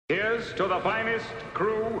Here's to the finest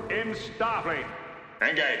crew in Starfleet.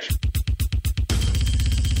 Engage.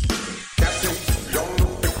 Captain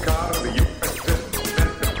Jean-Luc Picard of the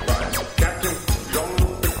USS Enterprise. Captain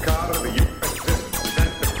Jean-Luc Picard of the USS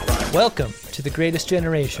Enterprise. Welcome to The Greatest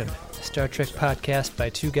Generation, a Star Trek podcast by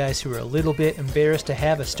two guys who are a little bit embarrassed to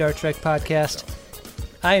have a Star Trek podcast.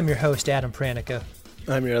 I am your host, Adam Pranica.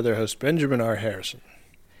 I'm your other host, Benjamin R. Harrison.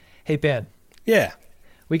 Hey, Ben. Yeah.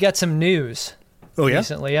 We got some news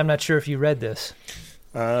recently. I'm not sure if you read this.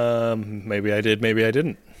 Maybe I did, maybe I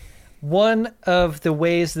didn't. One of the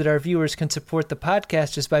ways that our viewers can support the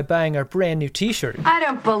podcast is by buying our brand new t-shirt. I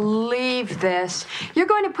don't believe this. You're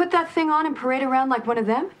going to put that thing on and parade around like one of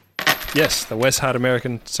them? Yes, the West Hot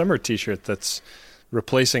American Summer t-shirt that's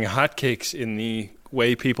replacing hotcakes in the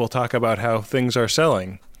way people talk about how things are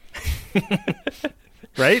selling.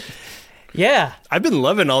 Right? Yeah. I've been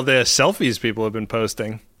loving all the selfies people have been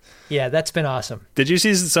posting. Yeah, that's been awesome. Did you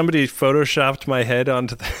see somebody photoshopped my head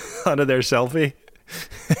onto their selfie?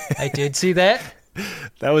 I did see that.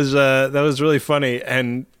 That was really funny,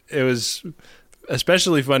 and it was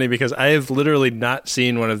especially funny because I have literally not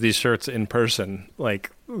seen one of these shirts in person. Like,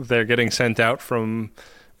 they're getting sent out from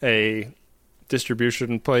a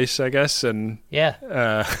distribution place, I guess, and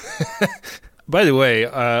yeah. By the way,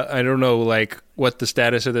 I don't know what the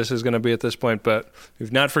status of this is going to be at this point, but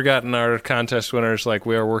we've not forgotten our contest winners.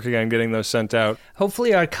 We are working on getting those sent out.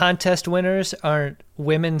 Hopefully our contest winners aren't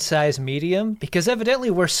women's size medium, because evidently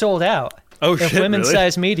we're sold out. Oh, shit, women's really?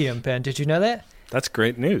 size medium, Ben. Did you know that? That's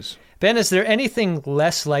great news. Ben, is there anything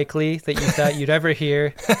less likely that you thought you'd ever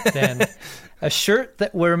hear than a shirt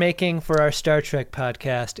that we're making for our Star Trek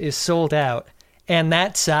podcast is sold out, and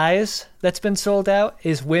that size that's been sold out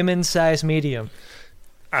is women's size medium?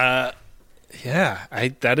 Yeah,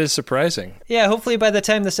 that is surprising. Yeah, hopefully by the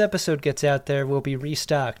time this episode gets out there, we'll be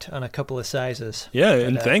restocked on a couple of sizes. Yeah,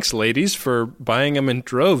 and thanks, ladies, for buying them in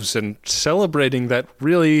droves and celebrating that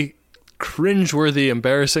really cringeworthy,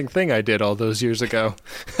 embarrassing thing I did all those years ago.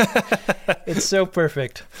 It's so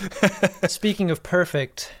perfect. Speaking of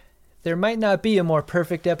perfect, there might not be a more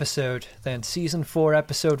perfect episode than Season 4,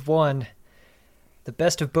 Episode 1, The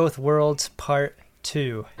Best of Both Worlds, Part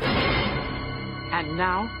 2. And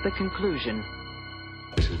now, the conclusion.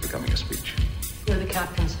 This is becoming a speech. You're the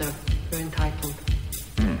captain, sir. You're entitled.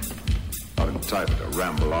 Not entitled to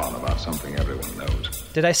ramble on about something everyone knows.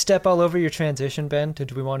 Did I step all over your transition, Ben?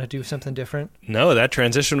 Did we want to do something different? No, that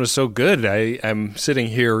transition was so good. I'm sitting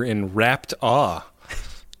here in rapt awe.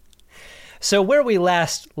 So where we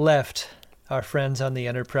last left our friends on the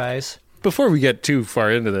Enterprise... Before we get too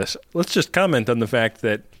far into this, let's just comment on the fact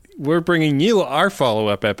that we're bringing you our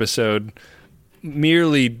follow-up episode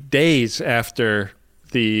merely days after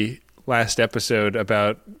the last episode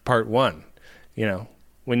about Part 1. You know,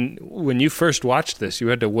 when you first watched this, you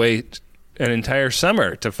had to wait an entire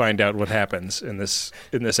summer to find out what happens in this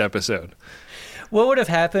episode. What would have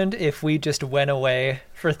happened if we just went away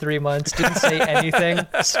for 3 months, didn't say anything,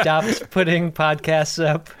 stopped putting podcasts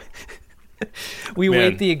up? We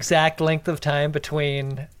wait the exact length of time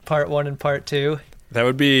between Part 1 and Part 2. That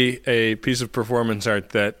would be a piece of performance art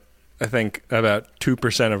that I think about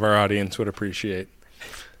 2% of our audience would appreciate.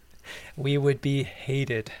 We would be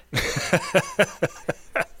hated.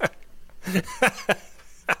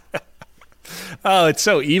 Oh, it's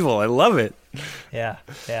so evil. I love it. Yeah.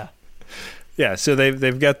 Yeah, so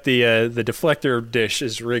they've got the deflector dish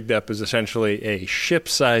is rigged up as essentially a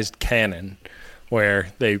ship-sized cannon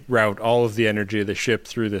where they route all of the energy of the ship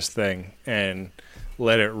through this thing and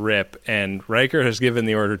let it rip, and Riker has given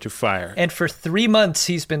the order to fire. And for 3 months,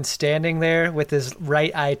 he's been standing there with his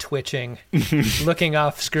right eye twitching, looking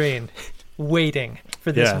off screen, waiting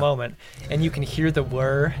for this moment. And you can hear the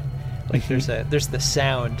whir. There's the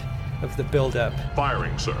sound of the buildup.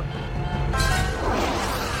 Firing, sir.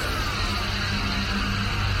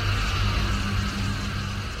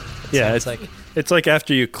 Yeah, it's like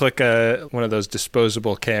after you click one of those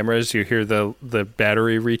disposable cameras, you hear the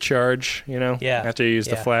battery recharge, Yeah. After you use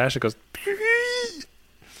the flash, it goes...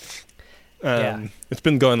 Yeah. It's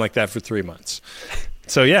been going like that for 3 months.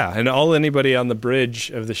 So yeah, and all anybody on the bridge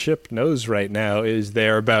of the ship knows right now is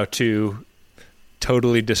they're about to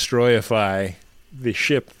totally destroyify the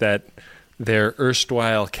ship that their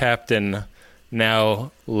erstwhile captain,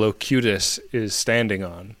 now Locutus, is standing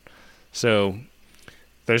on. So...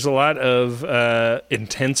 there's a lot of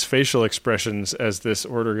intense facial expressions as this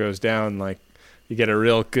order goes down. You get a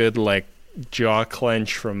real good, jaw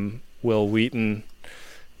clench from Will Wheaton.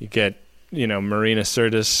 You get, Marina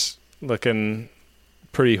Sirtis looking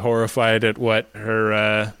pretty horrified at what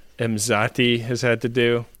her Mzati has had to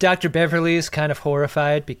do. Dr. Beverly's kind of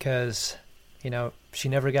horrified because, she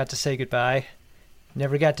never got to say goodbye,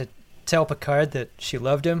 never got to tell Picard that she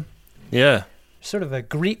loved him. Yeah. Sort of a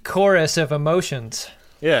Greek chorus of emotions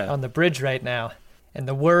Yeah. on the bridge right now. And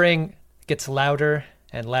the whirring gets louder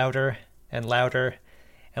and louder and louder.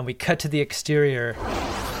 And we cut to the exterior.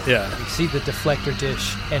 Yeah. We see the deflector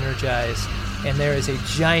dish energize. And there is a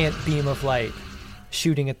giant beam of light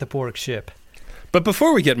shooting at the Borg ship. But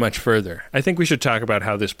before we get much further, I think we should talk about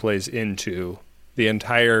how this plays into the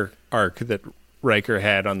entire arc that Riker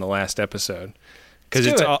had on the last episode. Because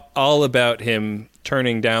it's all about him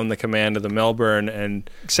turning down the command of the Melbourne and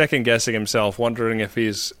second-guessing himself, wondering if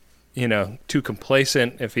he's, too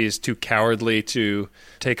complacent, if he's too cowardly to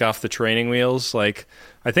take off the training wheels. Like,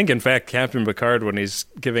 I think, in fact, Captain Picard, when he's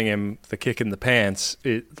giving him the kick in the pants,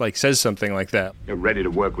 it, says something like that. You're ready to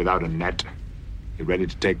work without a net. You're ready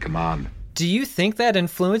to take command. Do you think that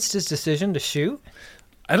influenced his decision to shoot?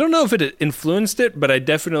 I don't know if it influenced it, but I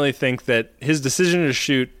definitely think that his decision to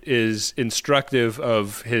shoot is instructive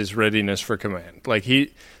of his readiness for command. Like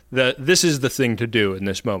this is the thing to do in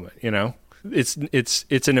this moment.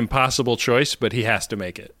 It's an impossible choice, but he has to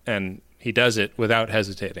make it, and he does it without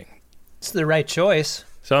hesitating. It's the right choice.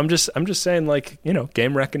 So I'm just saying,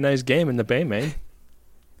 game recognized game in the Bay, man.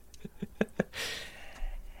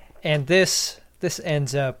 And this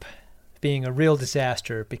ends up being a real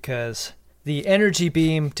disaster because the energy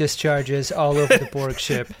beam discharges all over the Borg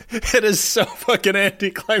ship. It is so fucking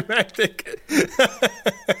anticlimactic.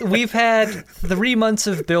 We've had 3 months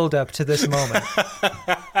of build-up to this moment.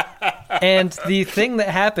 And the thing that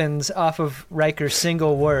happens off of Riker's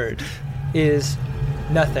single word is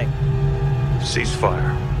nothing.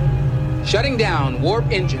 Ceasefire. Shutting down warp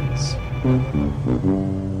engines.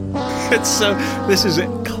 This is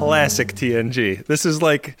classic TNG. This is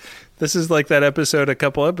like that episode a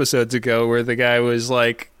couple episodes ago where the guy was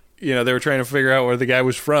like, they were trying to figure out where the guy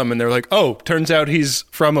was from, and they're like, oh, turns out he's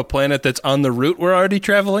from a planet that's on the route we're already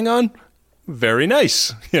traveling on? Very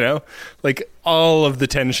nice, all of the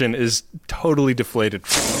tension is totally deflated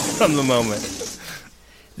from the moment.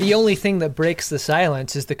 The only thing that breaks the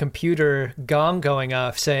silence is the computer gong going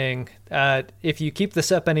off saying, if you keep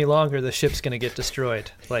this up any longer, the ship's going to get destroyed.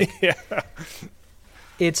 Yeah.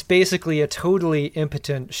 It's basically a totally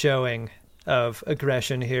impotent showing of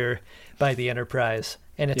aggression here by the Enterprise,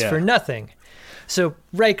 and it's for nothing. So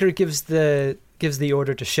Riker gives the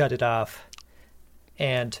order to shut it off,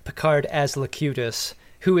 and Picard as Locutus,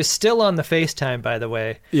 who is still on the FaceTime, by the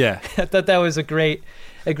way. Yeah. I thought that was a great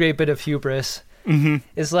bit of hubris. Mm-hmm.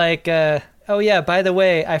 Is like, oh yeah, by the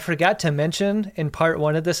way, I forgot to mention in part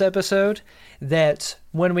 1 of this episode that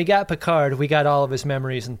when we got Picard, we got all of his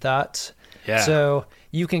memories and thoughts. Yeah. So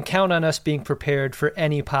you can count on us being prepared for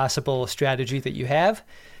any possible strategy that you have,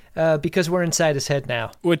 because we're inside his head now.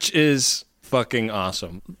 Which is fucking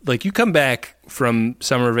awesome. You come back from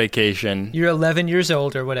summer vacation. You're 11 years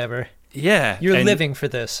old or whatever. Yeah. You're living for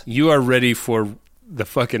this. You are ready for the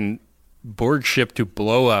fucking Borg ship to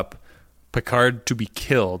blow up, Picard to be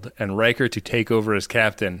killed, and Riker to take over as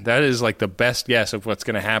captain. That is the best guess of what's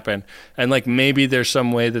going to happen. And maybe there's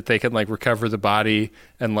some way that they can recover the body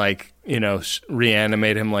and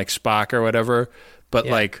reanimate him like Spock or whatever. But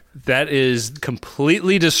that is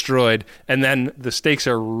completely destroyed, and then the stakes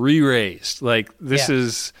are re-raised. This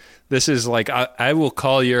is I will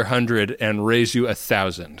call your 100 and raise you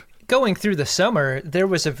 1,000. Going through the summer, there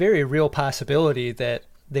was a very real possibility that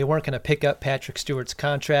they weren't going to pick up Patrick Stewart's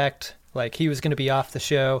contract. He was going to be off the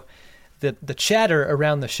show. The chatter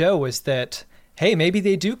around the show was that, hey, maybe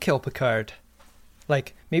they do kill Picard.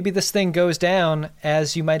 Maybe this thing goes down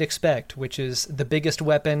as you might expect, which is the biggest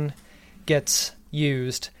weapon gets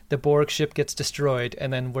used, the Borg ship gets destroyed,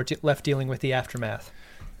 and then we're left dealing with the aftermath.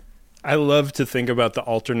 I love to think about the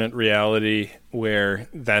alternate reality where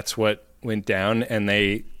that's what went down, and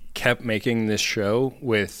they kept making this show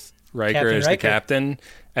with Riker as the captain,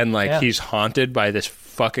 and he's haunted by this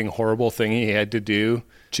fucking horrible thing he had to do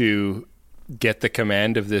to get the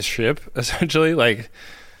command of this ship, essentially.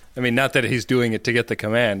 Not that he's doing it to get the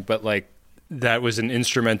command, but that was an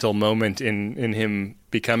instrumental moment in him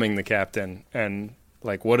becoming the captain, and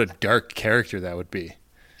what a dark character that would be.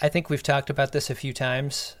 I think we've talked about this a few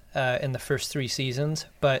times in the first 3 seasons,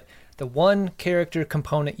 but the one character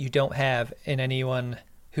component you don't have in anyone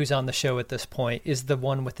who's on the show at this point is the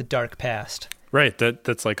one with the dark past. Right,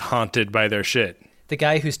 that's haunted by their shit. The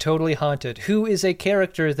guy who's totally haunted, who is a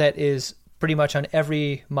character that is pretty much on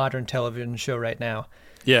every modern television show right now.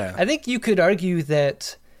 Yeah. I think you could argue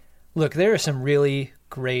that, look, there are some really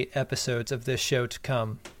great episodes of this show to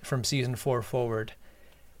come from season 4 forward.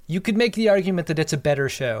 You could make the argument that it's a better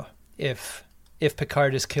show if if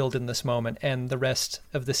Picard is killed in this moment and the rest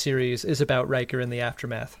of the series is about Riker in the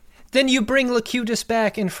aftermath. Then you bring Locutus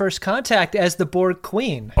back in First Contact as the Borg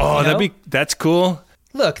Queen. Oh, you know? that's cool.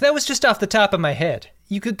 Look, that was just off the top of my head.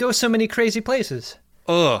 You could go so many crazy places.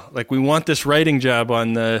 Oh, like we want this writing job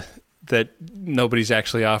on that nobody's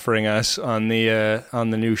actually offering us on the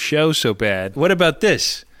new show so bad. What about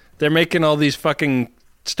this? They're making all these fucking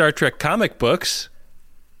Star Trek comic books.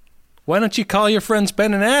 Why don't you call your friends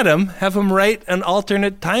Ben and Adam, have them write an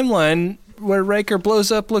alternate timeline where Riker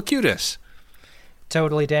blows up Locutus?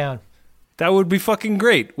 Totally down. That would be fucking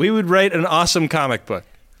great. We would write an awesome comic book.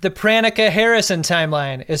 The Pranica Harrison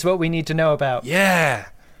timeline is what we need to know about. Yeah.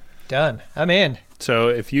 Done. I'm in. So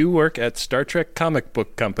if you work at Star Trek Comic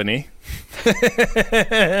Book Company,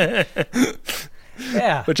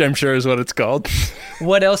 yeah, which I'm sure is what it's called.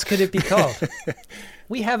 What else could it be called?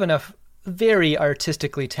 We have enough very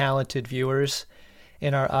artistically talented viewers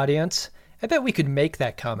in our audience. I bet we could make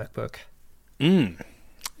that comic book. Yeah. What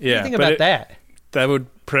do you think about that? That would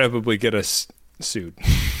probably get us sued.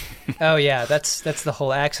 Oh yeah, that's the whole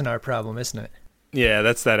Axonar problem, isn't it? Yeah,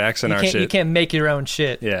 that's that Axonar shit. You can't make your own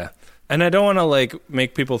shit. Yeah. And I don't want to like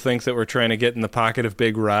make people think that we're trying to get in the pocket of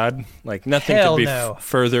Big Rod. Like nothing Hell could be no.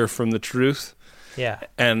 further from the truth. Yeah.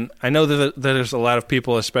 And I know that there's a lot of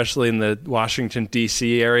people, especially in the Washington,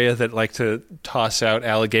 D.C. area, that like to toss out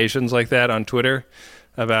allegations like that on Twitter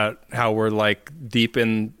about how we're like deep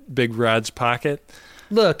in Big Rod's pocket.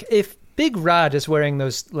 Look, if Big Rod is wearing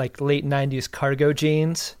those like late 90s cargo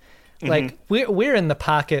jeans, like we're in the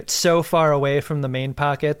pocket so far away from the main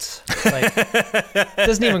pockets. Like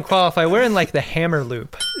doesn't even qualify. We're in like the hammer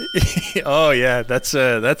loop. Oh yeah, that's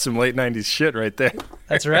some late 90s shit right there.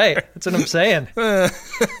 That's right. That's what I'm saying.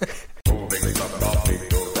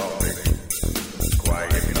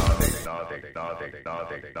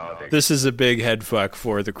 This is a big head fuck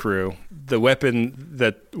for the crew. The weapon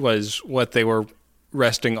that was what they were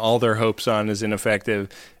resting all their hopes on is ineffective,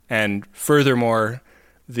 and furthermore,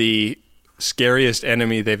 the scariest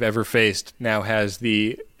enemy they've ever faced now has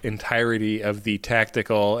the entirety of the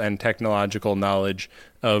tactical and technological knowledge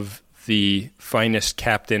of the finest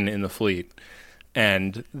captain in the fleet.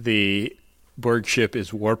 And the Borg ship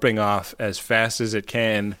is warping off as fast as it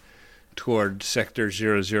can toward Sector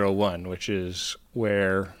 001, which is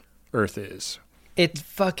where Earth is. It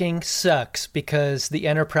fucking sucks because the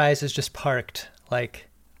Enterprise is just parked. Like,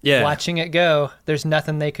 watching it go, there's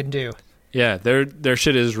nothing they can do. Yeah, their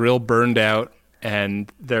shit is real burned out, and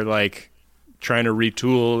they're like trying to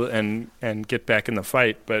retool and get back in the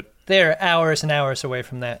fight, but they're hours and hours away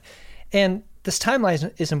from that. And this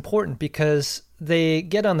timeline is important because they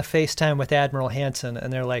get on the FaceTime with Admiral Hansen,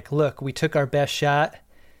 and they're like, look, we took our best shot.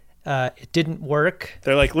 It didn't work.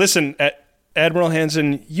 They're like, listen, Admiral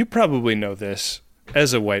Hansen, you probably know this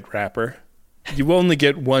as a white rapper. You only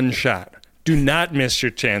get one shot. Do not miss your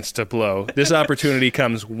chance to blow. This opportunity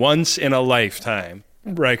comes once in a lifetime.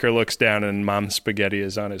 Riker looks down and Mom's spaghetti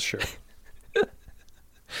is on his shirt.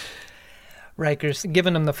 Riker's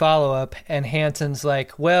giving him the follow-up, and Hansen's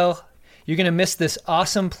like, well, you're going to miss this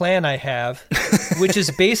awesome plan I have, which is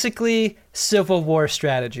basically Civil War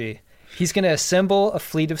strategy. He's going to assemble a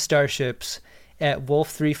fleet of starships at Wolf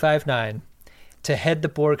 359 to head the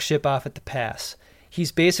Borg ship off at the pass.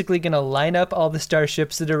 He's basically going to line up all the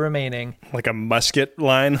starships that are remaining. Like a musket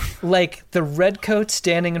line? Like the redcoats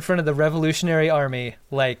standing in front of the Revolutionary Army.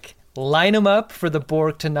 Like, line them up for the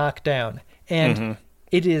Borg to knock down. And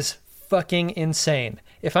it is fucking insane.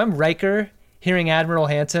 If I'm Riker, hearing Admiral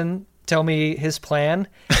Hansen tell me his plan,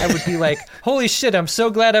 I would be like, holy shit, I'm so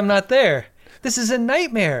glad I'm not there. This is a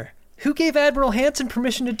nightmare. Who gave Admiral Hansen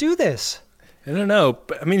permission to do this? I don't know.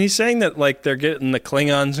 But, I mean, he's saying that, like, they're getting the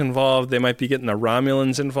Klingons involved. They might be getting the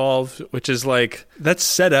Romulans involved, which is, like, that's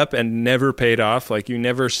set up and never paid off. Like, you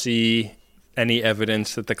never see any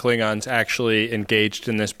evidence that the Klingons actually engaged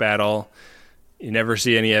in this battle. You never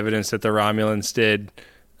see any evidence that the Romulans did.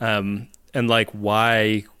 And, like,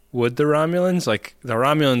 why would the Romulans? Like, the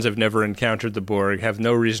Romulans have never encountered the Borg, have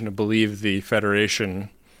no reason to believe the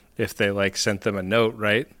Federation if they, like, sent them a note,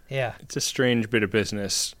 right? Yeah. It's a strange bit of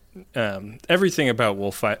business. Everything about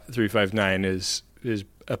Wolf 359 is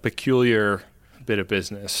a peculiar bit of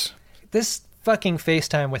business. This fucking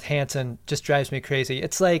FaceTime with Hansen just drives me crazy.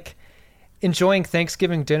 It's like enjoying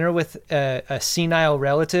Thanksgiving dinner with a senile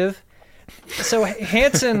relative. So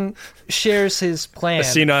Hansen shares his plan. A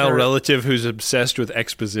senile relative who's obsessed with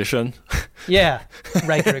exposition. Yeah.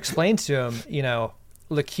 Riker explains to him, you know,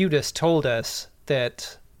 Locutus told us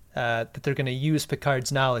that they're going to use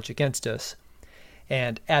Picard's knowledge against us.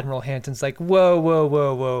 And Admiral Hansen's like,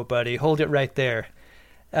 whoa, buddy, hold it right there.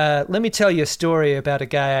 let me tell you a story about a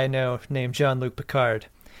guy I know named Jean-Luc Picard.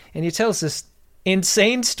 And he tells this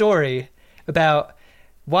insane story about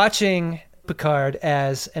watching Picard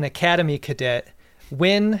as an Academy cadet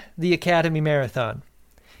win the Academy Marathon.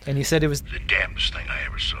 And he said it was the damnedest thing I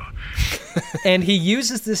ever saw. And he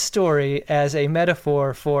uses this story as a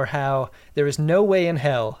metaphor for how there is no way in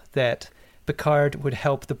hell that Picard would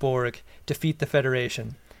help the Borg defeat the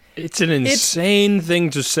Federation. It's an insane thing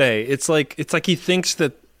to say. It's like he thinks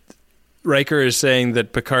that Riker is saying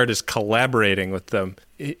that Picard is collaborating with them.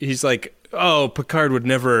 He's like, oh, Picard would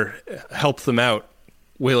never help them out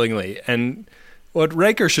willingly. And what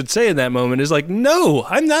Riker should say in that moment is like, no,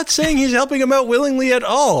 I'm not saying he's helping him out willingly at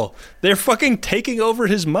all. They're fucking taking over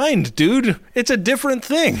his mind, dude. It's a different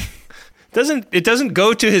thing. It doesn't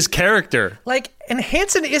go to his character. Like, and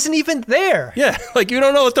Hansen isn't even there. Yeah, like you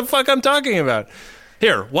don't know what the fuck I'm talking about.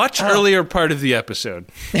 Here, watch earlier part of the episode.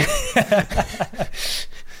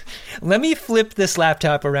 Let me flip this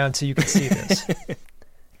laptop around so you can see this.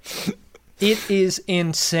 It is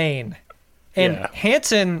insane. And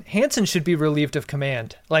Hansen should be relieved of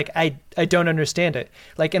command. Like, I don't understand it.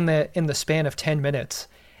 Like, in the span of 10 minutes,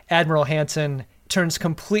 Admiral Hansen turns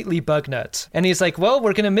completely bug nuts. And he's like, well,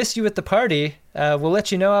 we're going to miss you at the party. We'll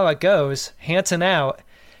let you know how it goes. Hansen out.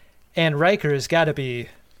 And Riker has got to be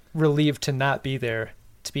relieved to not be there,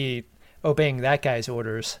 to be obeying that guy's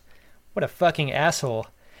orders. What a fucking asshole.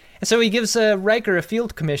 And so he gives Riker a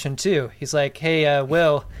field commission, too. He's like, hey,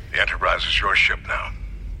 Will. The Enterprise is your ship now.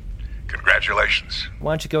 Congratulations.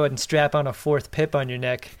 Why don't you go ahead and strap on a fourth pip on your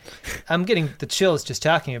neck? I'm getting the chills just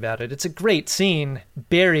talking about it. It's a great scene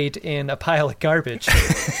buried in a pile of garbage.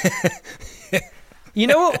 You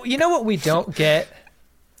know what we don't get?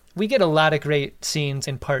 We get a lot of great scenes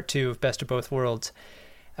in part 2 of Best of Both Worlds.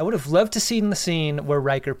 I would have loved to see the scene where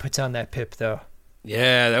Riker puts on that pip, though.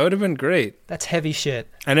 Yeah, that would have been great. That's heavy shit.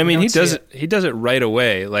 And I mean, he does it right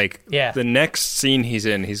away. Like, yeah. The next scene he's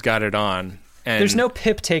in, he's got it on. And there's no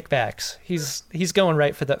pip takebacks. He's going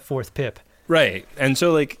right for that fourth pip. Right. And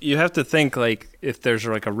so, like, you have to think, like, if there's,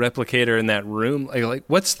 like, a replicator in that room, like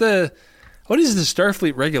what is the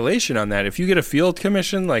Starfleet regulation on that? If you get a field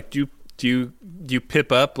commission, like, do you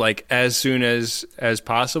pip up, like, as soon as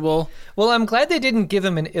possible? Well, I'm glad they didn't give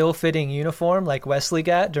him an ill-fitting uniform like Wesley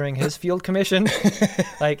got during his field commission.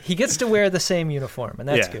 Like, he gets to wear the same uniform, and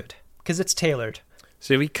that's good, because it's tailored.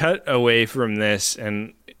 So we cut away from this,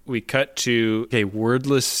 and we cut to a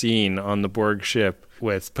wordless scene on the Borg ship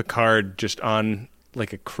with Picard just on,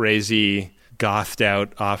 like, a crazy,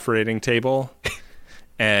 gothed-out operating table,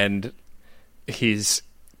 and he's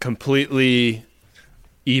completely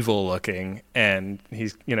evil looking, and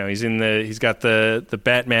he's got the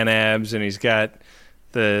Batman abs, and he's got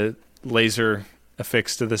the laser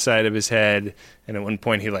affixed to the side of his head, and at one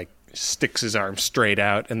point he, like, sticks his arm straight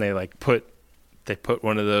out, and they put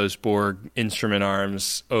one of those Borg instrument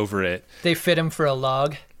arms over it. They fit him for a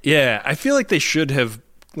log. Yeah, I feel like they should have,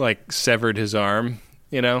 like, severed his arm,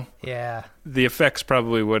 you know? Yeah. The effects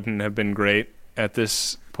probably wouldn't have been great at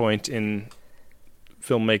this point in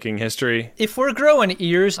filmmaking history. If we're growing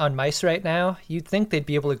ears on mice right now, you'd think they'd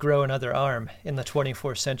be able to grow another arm in the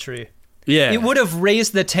 24th century. Yeah. It would have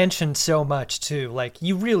raised the tension so much, too. Like,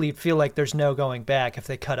 you really feel like there's no going back if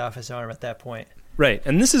they cut off his arm at that point. Right,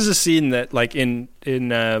 and this is a scene that, like, in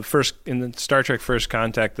the Star Trek First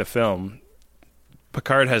Contact, the film,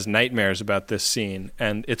 Picard has nightmares about this scene,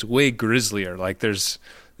 and it's way grislier. Like, there's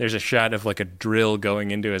a shot of, like, a drill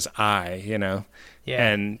going into his eye, you know?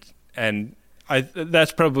 Yeah. And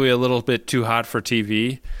that's probably a little bit too hot for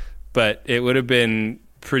TV, but it would have been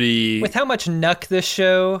pretty... With how much nuck this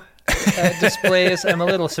show displays, I'm a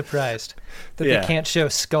little surprised that they can't show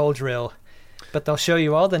skull drill, but they'll show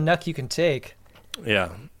you all the nuck you can take. Yeah,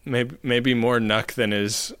 maybe more nuck than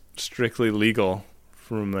is strictly legal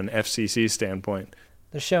from an FCC standpoint.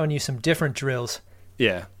 They're showing you some different drills.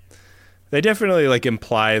 Yeah. They definitely, like,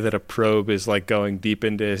 imply that a probe is, like, going deep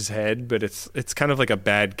into his head, but it's kind of like a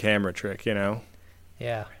bad camera trick, you know?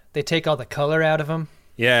 Yeah. They take all the color out of him.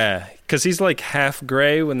 Yeah, because he's, like, half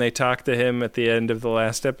gray when they talk to him at the end of the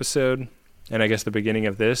last episode, and I guess the beginning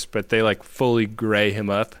of this, but they, like, fully gray him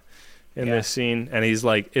up in this scene, and he's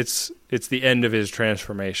like, it's the end of his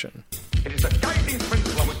transformation. It is a guiding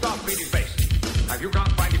principle of Starfleet is based. Now, you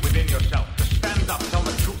can't find it within yourself to stand up, tell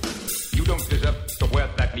the truth. You don't deserve to wear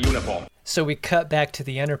that uniform. So we cut back to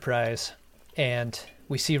the Enterprise, and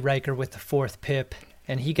we see Riker with the fourth pip,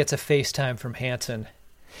 and he gets a FaceTime from Hansen.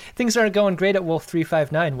 Things aren't going great at Wolf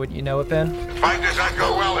 359, wouldn't you know it, Ben? Fight does not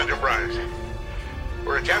go well, Enterprise.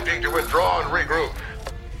 We're attempting to withdraw and regroup.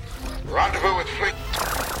 Rendezvous with fleet.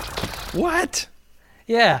 What?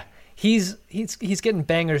 Yeah. he's getting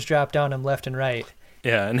bangers dropped on him left and right.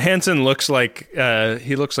 Yeah, and Hansen looks like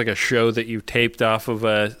he looks like a show that you taped off of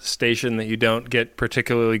a station that you don't get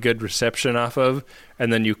particularly good reception off of,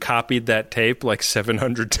 and then you copied that tape like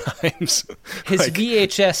 700 times. His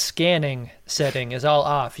VHS scanning setting is all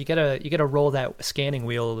off. You gotta roll that scanning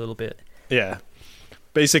wheel a little bit. Yeah.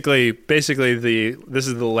 Basically, this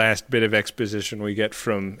is the last bit of exposition we get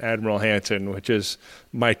from Admiral Hansen, which is,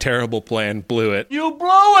 my terrible plan blew it. You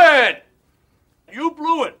blew it! You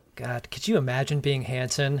blew it! God, could you imagine being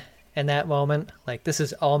Hansen in that moment? Like, this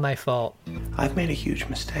is all my fault. I've made a huge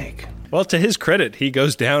mistake. Well, to his credit, he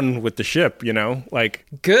goes down with the ship, like...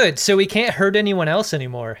 Good, so he can't hurt anyone else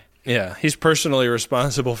anymore. Yeah, he's personally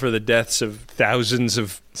responsible for the deaths of thousands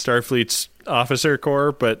of Starfleet's officer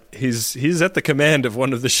corps, but he's at the command of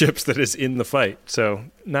one of the ships that is in the fight. So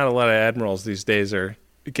not a lot of admirals these days are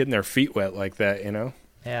getting their feet wet like that,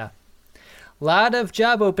 Yeah. A lot of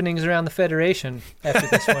job openings around the Federation after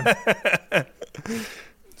this one.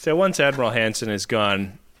 So once Admiral Hansen is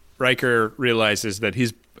gone, Riker realizes that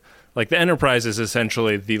he's the Enterprise is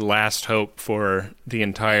essentially the last hope for the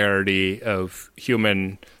entirety of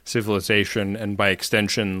human civilization, and by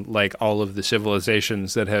extension, all of the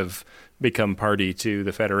civilizations that have become party to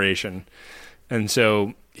the Federation. And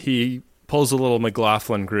so he pulls a little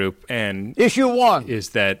McLaughlin group, and Issue 1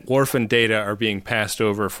 is that Worf and Data are being passed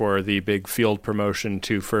over for the big field promotion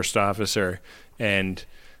to first officer, and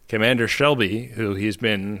Commander Shelby, who he's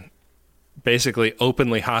been basically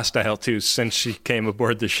openly hostile to since she came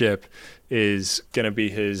aboard the ship, is going to be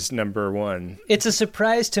his number one. It's a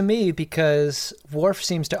surprise to me because Worf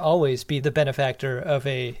seems to always be the benefactor of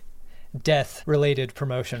a death-related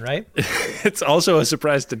promotion, right? It's also a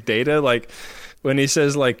surprise to Data, when he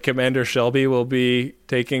says Commander Shelby will be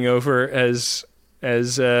taking over as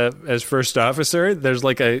first officer. There's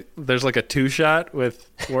a two shot with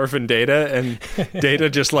Worf and Data, and Data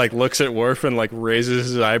just looks at Worf and raises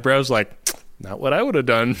his eyebrows not what I would have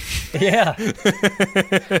done. Yeah.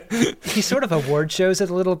 He sort of award shows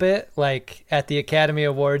it a little bit. At the Academy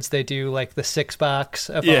Awards, they do the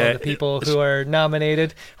 6-box of all the people who are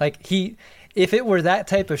nominated. If it were that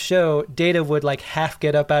type of show, Data would half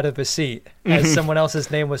get up out of his seat as someone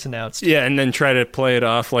else's name was announced. Yeah, and then try to play it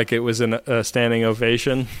off like it was a standing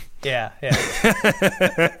ovation. Yeah.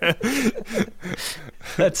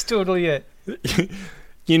 That's totally it.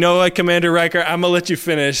 You know what, Commander Riker? I'm going to let you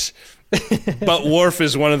finish. But Worf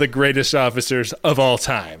is one of the greatest officers of all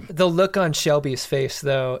time. The look on Shelby's face,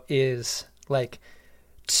 though, is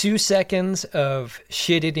 2 seconds of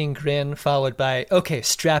shit-eating grin followed by, okay,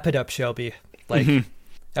 strap it up, Shelby. All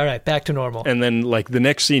right, back to normal. And then, the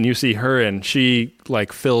next scene you see her in, she,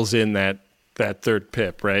 fills in that third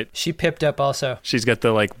pip, right? She pipped up also. She's got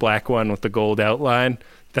the, black one with the gold outline.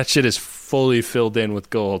 That shit is fully filled in with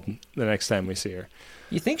gold the next time we see her.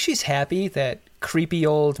 You think she's happy that creepy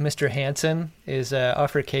old Mr. Hansen is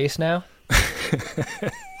off her case now?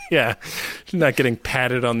 Yeah, she's not getting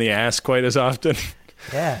patted on the ass quite as often.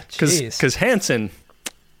 Yeah, jeez. Because Hansen,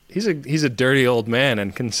 he's a dirty old man,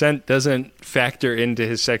 and consent doesn't factor into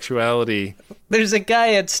his sexuality. There's a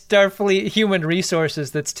guy at Starfleet Human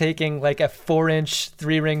Resources that's taking a 4-inch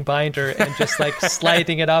 3-ring binder and just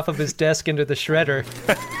sliding it off of his desk into the shredder.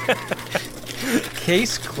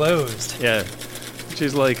 Case closed. Yeah.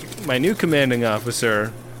 She's my new commanding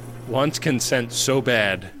officer wants consent so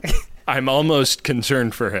bad, I'm almost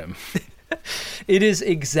concerned for him. It is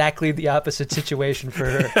exactly the opposite situation for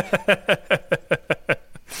her.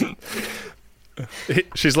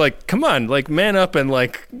 She's come on, man up and we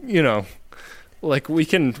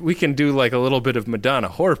can do a little bit of Madonna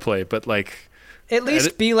whoreplay, but at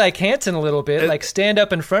least be like Hansen a little bit, stand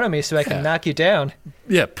up in front of me so I can knock you down.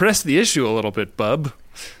 Yeah, press the issue a little bit, bub.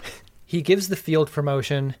 He gives the field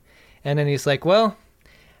promotion, and then he's like, well,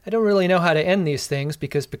 I don't really know how to end these things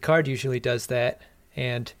because Picard usually does that,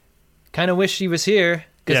 and kind of wish he was here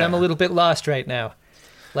because I'm a little bit lost right now.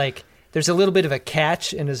 There's a little bit of a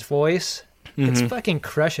catch in his voice. It's fucking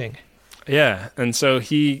crushing. Yeah, and so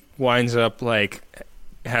he winds up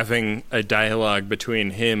having a dialogue between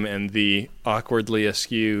him and the awkwardly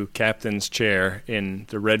askew captain's chair in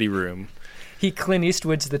the ready room. He Clint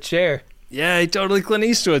Eastwood's the chair. Yeah, he totally Clint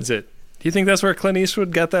Eastwood's it. Do you think that's where Clint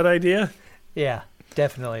Eastwood got that idea? Yeah,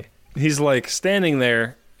 definitely. He's standing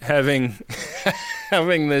there having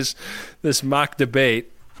this mock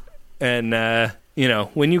debate, and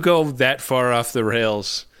when you go that far off the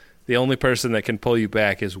rails, the only person that can pull you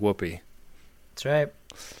back is Whoopi. That's right.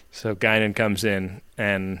 So Guinan comes in,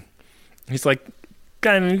 and he's like,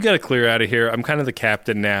 Guinan, you got to clear out of here. I'm kind of the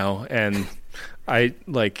captain now, and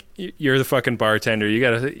you're the fucking bartender.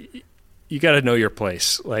 You you got to know your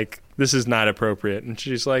place. Like, this is not appropriate. And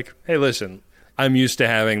she's like, hey, listen, I'm used to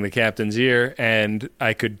having the captain's ear, and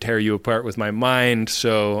I could tear you apart with my mind,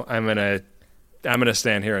 so I'm gonna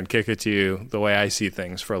stand here and kick it to you the way I see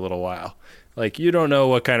things for a little while. Like, you don't know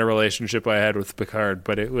what kind of relationship I had with Picard,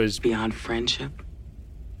 but it was Beyond friendship,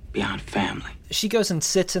 beyond family. She goes and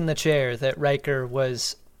sits in the chair that Riker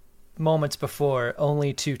was moments before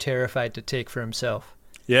only too terrified to take for himself.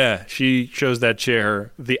 Yeah, she shows that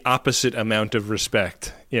chair the opposite amount of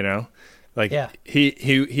respect, you know? Like, yeah.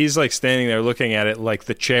 He's like standing there looking at it like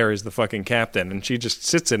the chair is the fucking captain, and she just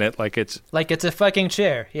sits in it like it's a fucking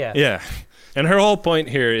chair, yeah. Yeah. And her whole point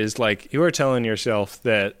here is, like, you are telling yourself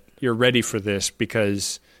that you're ready for this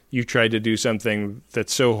because you tried to do something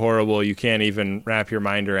that's so horrible you can't even wrap your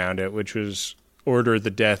mind around it, which was order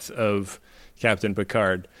the death of Captain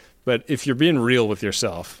Picard. But if you're being real with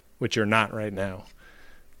yourself, which you're not right now,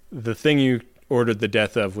 the thing you ordered the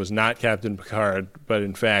death of was not Captain Picard, but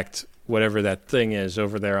in fact whatever that thing is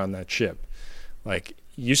over there on that ship. Like,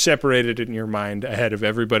 you separated it in your mind ahead of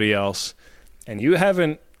everybody else, and you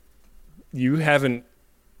haven't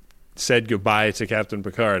said goodbye to Captain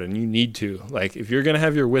Picard, and you need to. Like, if you're going to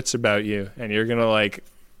have your wits about you and you're going to, like,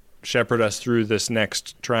 shepherd us through this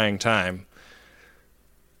next trying time,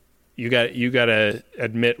 you got to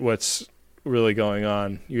admit what's really going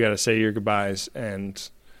on. You got to say your goodbyes, and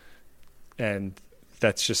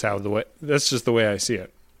that's just the way I see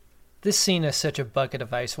it. This scene is such a bucket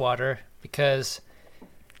of ice water because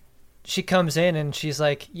she comes in and she's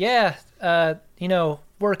like, yeah,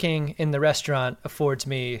 working in the restaurant affords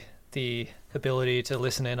me the ability to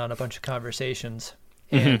listen in on a bunch of conversations.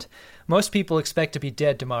 Mm-hmm. And most people expect to be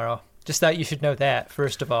dead tomorrow. Just thought you should know that,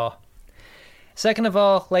 first of all. Second of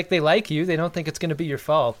all, like, they like you. They don't think it's going to be your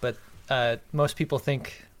fault, but most people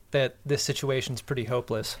think that this situation's pretty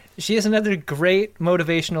hopeless. She has another great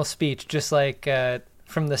motivational speech, just like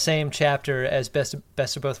from the same chapter as Best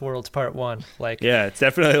of Both Worlds Part 1. Like, yeah, it's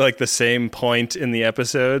definitely like the same point in the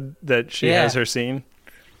episode that she has her scene.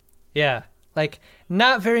 Yeah, like,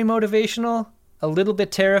 not very motivational, a little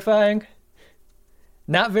bit terrifying,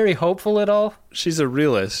 not very hopeful at all. She's a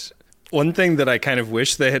realist. One thing that I kind of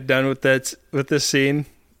wish they had done with this scene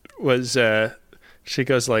was she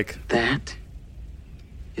goes like, that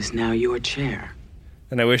is now your chair.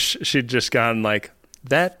 And I wish she'd just gone like,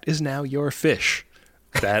 that is now your fish.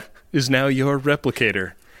 That is now your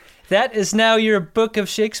replicator. That is now your book of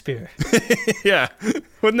Shakespeare. Yeah.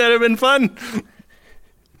 Wouldn't that have been fun?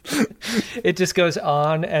 It just goes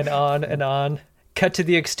on and on and on. Cut to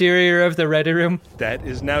the exterior of the ready room. That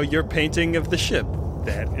is now your painting of the ship.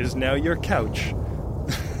 That is now your couch.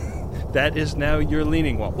 That is now your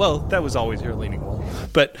leaning wall. Well, that was always your leaning wall.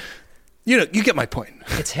 But, you get my point.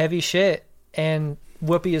 It's heavy shit, and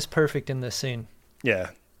Whoopi is perfect in this scene. Yeah.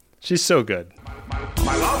 She's so good.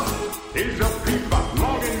 My love is a fever,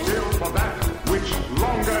 longing till for that which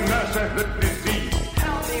longer nurseth the disease.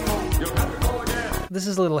 You'll have to go again. This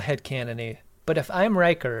is a little headcanon-y, but if I'm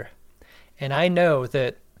Riker, and I know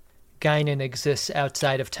that Guinan exists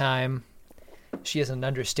outside of time, she has an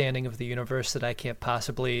understanding of the universe that I can't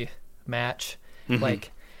possibly match. Mm-hmm.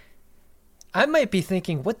 Like, I might be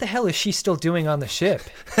thinking, what the hell is she still doing on the ship?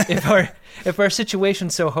 if our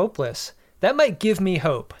situation's so hopeless, that might give me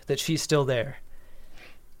hope that she's still there.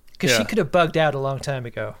 Because she could have bugged out a long time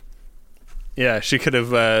ago. Yeah, she could have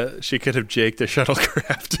jaked the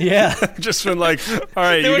shuttlecraft. Yeah. Just been like, all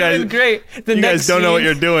right, you guys, great. You guys don't know what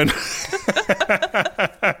you're doing.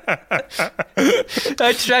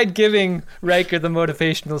 I tried giving Riker the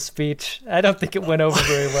motivational speech. I don't think it went over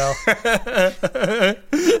very well.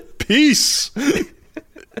 Peace.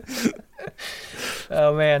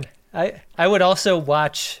 Oh, man. I would also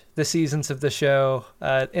watch the seasons of the show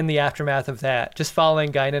in the aftermath of that, just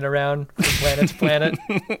following Guinan around from planet to planet.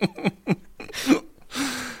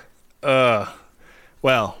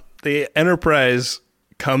 Well, the Enterprise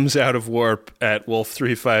comes out of warp at Wolf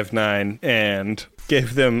 359 and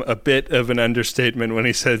gave them a bit of an understatement when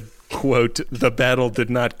he said, quote, "The battle did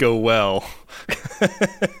not go well."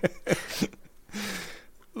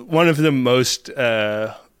 One of the most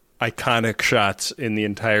iconic shots in the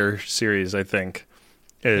entire series, I think,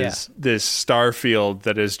 is this starfield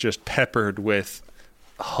that is just peppered with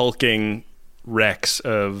hulking wrecks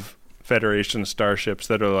of Federation starships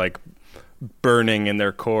that are like burning in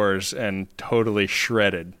their cores and totally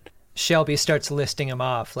shredded. Shelby starts listing them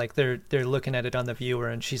off, like they're looking at it on the viewer,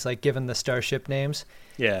 and she's like giving the starship names.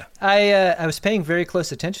 Yeah. I was paying very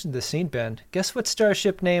close attention to the scene, Ben. Guess what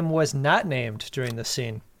starship name was not named during the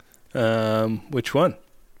scene? Which one?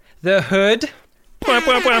 The Hood. Captain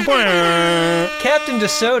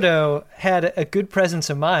DeSoto had a good presence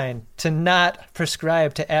of mind to not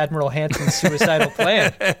prescribe to Admiral Hanson's suicidal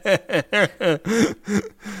plan.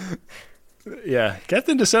 Yeah,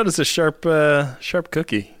 Captain DeSoto's a sharp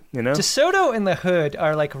cookie, you know? DeSoto and the Hood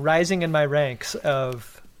are like rising in my ranks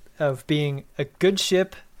of being a good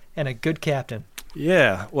ship and a good captain.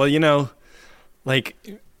 Yeah, well, you know, like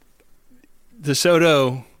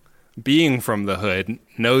DeSoto, being from the Hood,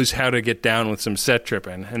 knows how to get down with some set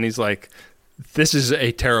tripping, and he's like, this is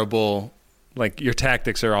a terrible, like, your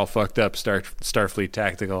tactics are all fucked up, Starfleet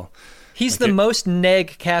tactical. He's the most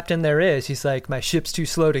neg captain there is. He's like, my ship's too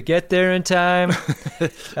slow to get there in time.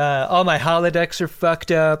 All my holodecks are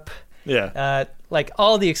fucked up. Yeah. Like,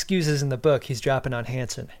 all the excuses in the book he's dropping on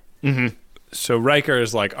Hanson. Mm-hmm. So Riker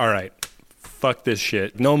is like, all right, fuck this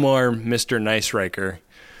shit. No more Mr. Nice Riker.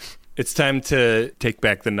 It's time to take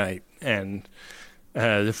back the night. And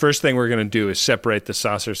the first thing we're going to do is separate the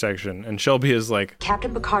saucer section. And Shelby is like,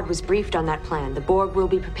 Captain Picard was briefed on that plan. The Borg will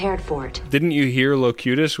be prepared for it. didn't you hear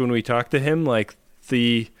Locutus when we talked to him? Like,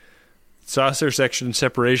 the saucer section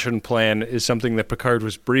separation plan is something that Picard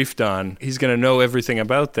was briefed on. He's going to know everything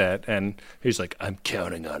about that. And he's like, I'm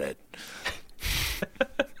counting on it.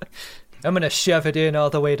 I'm going to shove it in all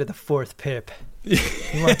the way to the fourth pip. You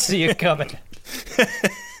won't see it coming.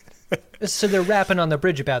 So they're rapping on the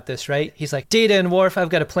bridge about this, right? He's like, Data and Worf, I've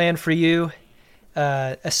got a plan for you.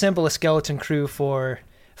 Assemble a skeleton crew for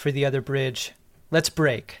the other bridge. Let's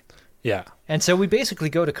break. Yeah. And so we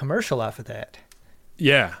basically go to commercial off of that.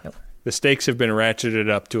 Yeah. The stakes have been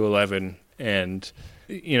ratcheted up to 11. And,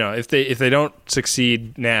 you know, if they don't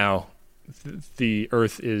succeed now, the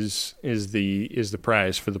Earth is the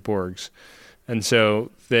prize for the Borgs. And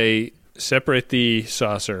so they separate the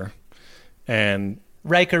saucer, and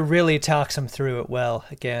Riker really talks him through it well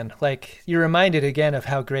again. Like, you're reminded again of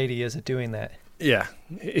how great he is at doing that. yeah,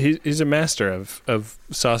 he's a master of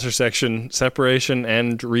saucer section separation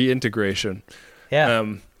and reintegration.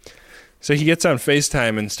 Yeah. So he gets on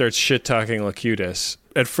FaceTime and starts shit-talking Locutus.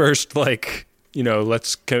 At first, like, you know,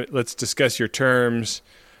 let's discuss your terms.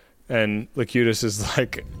 And Locutus is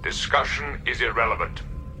like, Discussion is irrelevant.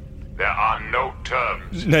 There are no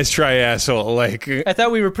terms. nice try, asshole. Like, I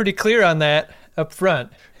thought we were pretty clear on that up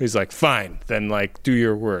front. he's like, fine, then, like, do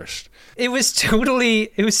your worst. It was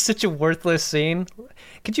such a worthless scene.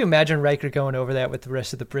 Could you imagine Riker going over that with the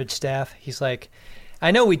rest of the bridge staff? He's like,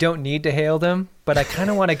 I know we don't need to hail them, but I kind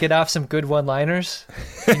of want to get off some good one-liners.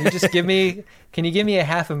 Can you give me a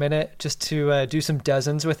half a minute just to do some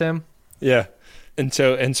dozens with him? Yeah. And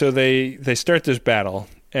so they start this battle,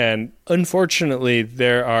 and unfortunately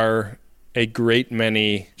there are a great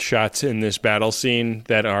many shots in this battle scene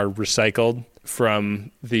that are recycled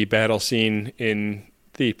from the battle scene in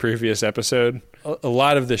the previous episode. A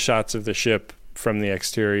lot of the shots of the ship from the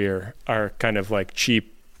exterior are kind of like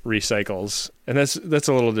cheap recycles, and that's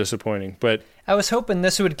a little disappointing. But I was hoping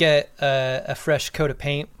this would get a fresh coat of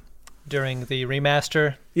paint during the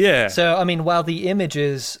remaster. yeah, So, I mean, while the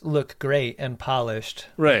images look great and polished,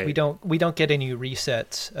 right, we don't get any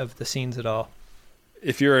resets of the scenes at all.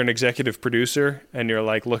 if you're an executive producer and you're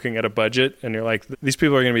like looking at a budget and you're like, these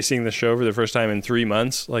people are going to be seeing the show for the first time in 3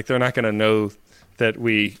 months, like, they're not going to know that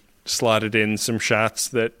we slotted in some shots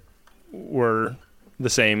that were the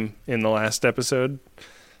same in the last episode.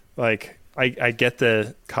 Like, I get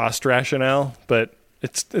the cost rationale, but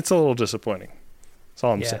it's a little disappointing. That's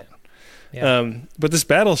all I'm saying. Yeah. But this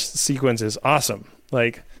battle sequence is awesome.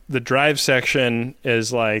 Like, the drive section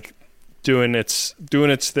is like doing its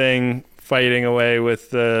thing, fighting away with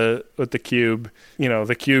the cube. You know,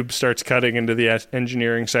 the cube starts cutting into the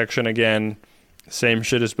engineering section again. Same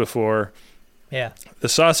shit as before. Yeah. The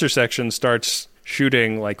saucer section starts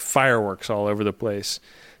shooting like fireworks all over the place.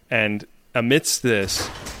 And amidst this,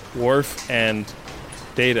 Worf and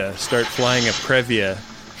Data start flying a Previa.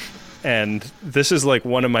 And this is like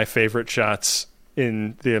one of my favorite shots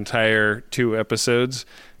in the entire 2 episodes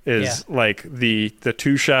is like the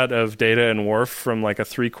 2 shot of Data and Worf from like a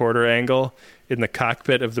 3/4 angle in the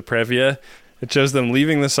cockpit of the Previa. It shows them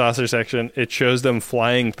leaving the saucer section. It shows them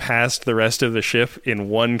flying past the rest of the ship in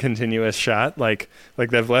one continuous shot. Like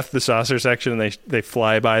they've left the saucer section and they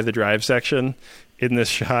fly by the drive section in this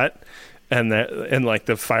shot. And like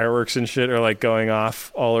the fireworks and shit are like going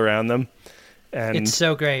off all around them. And It's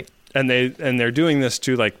so great. And they're doing this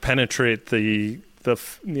to like penetrate the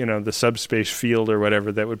subspace field or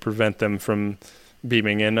whatever that would prevent them from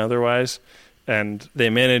beaming in otherwise. And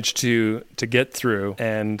they manage to get through,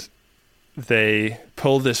 and they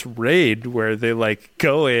pull this raid where they like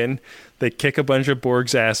go in, they kick a bunch of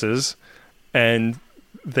Borg's asses, and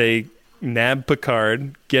they nab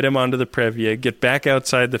Picard, get him onto the Previa, get back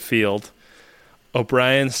outside the field.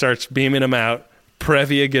 O'Brien starts beaming him out.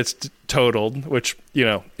 Previa gets totaled, which, you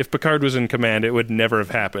know, if Picard was in command, it would never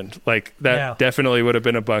have happened. Like, that definitely would have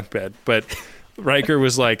been a bunk bed. But Riker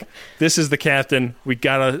was like, this is the captain. We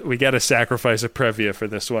gotta sacrifice a Previa for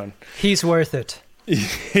this one. He's worth it.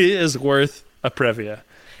 He is worth a Previa.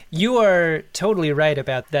 You are totally right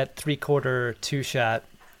about that 3/4 two-shot,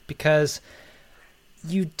 because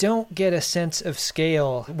you don't get a sense of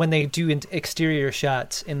scale when they do exterior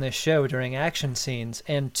shots in this show during action scenes.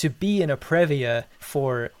 And to be in a Previa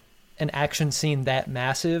for an action scene that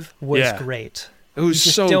massive was great. It was you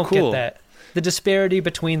just so don't cool. Get that. The disparity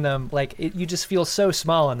between them, like, you just feel so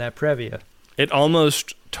small on that Previa. It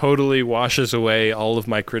almost totally washes away all of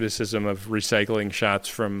my criticism of recycling shots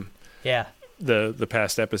from the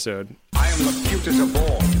past episode. I am the cutest of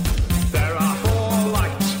all. There are 4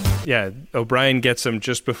 lights. Yeah, O'Brien gets him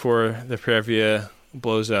just before the Previa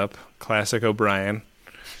blows up. Classic O'Brien.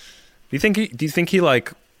 Do you think he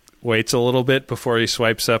like waits a little bit before he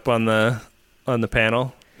swipes up on the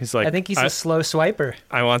panel? He's like, I think he's a slow swiper.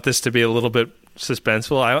 I want this to be a little bit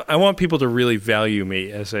suspenseful. I want people to really value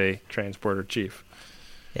me as a transporter chief.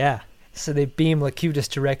 Yeah. So they beam Locutus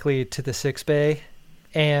directly to the 6 bay,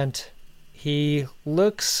 and he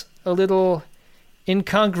looks a little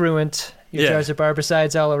incongruent. Your jars of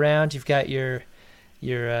barbicides all around. You've got your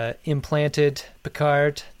implanted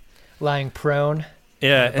Picard lying prone.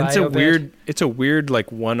 Yeah, and it's a weird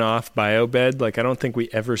like one-off bio bed. Like, I don't think we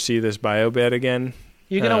ever see this bio bed again.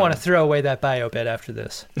 You're gonna want to throw away that bio bed after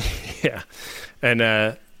this. Yeah,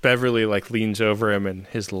 and Beverly like leans over him, and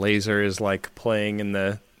his laser is like playing in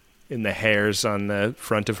the hairs on the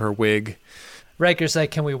front of her wig. Riker's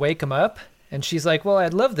like, "Can we wake him up?" And she's like, "Well,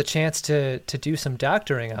 I'd love the chance to do some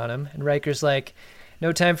doctoring on him." And Riker's like,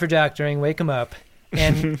 "No time for doctoring. Wake him up."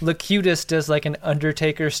 And Locutus does like an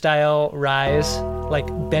Undertaker-style rise, like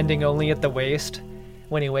bending only at the waist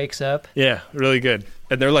when he wakes up. Yeah, really good.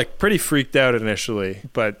 And they're like pretty freaked out initially,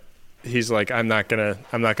 but he's like, I'm not gonna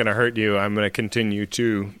hurt you. I'm gonna continue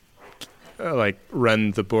to like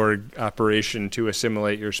run the Borg operation to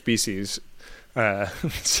assimilate your species.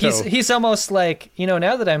 He's almost like, you know,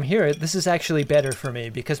 now that I'm here, this is actually better for me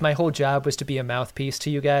because my whole job was to be a mouthpiece to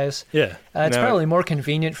you guys. Yeah. It's probably more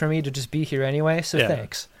convenient for me to just be here anyway, so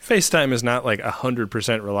thanks. FaceTime is not like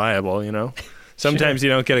 100% reliable, you know? Sometimes you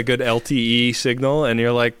don't get a good LTE signal and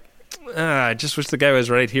you're like, I just wish the guy was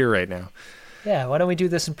right here right now. Yeah, why don't we do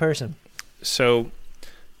this in person? So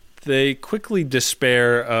they quickly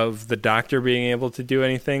despair of the doctor being able to do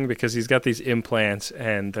anything because he's got these implants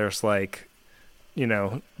and there's like, you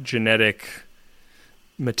know, genetic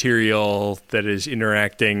material that is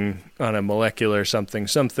interacting on a molecular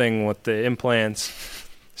something with the implants.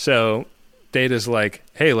 So Data's like,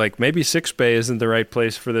 hey, like maybe 6 Bay isn't the right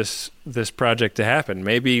place for this project to happen.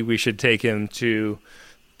 Maybe we should take him to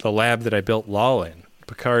the lab that I built Law in.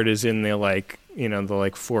 Picard is in the like, you know, the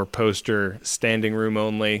like 4-poster standing room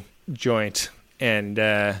only joint, and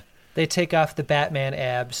they take off the Batman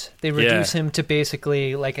abs. They reduce him to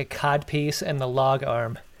basically like a codpiece and the log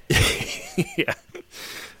arm. Yeah.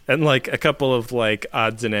 And like a couple of like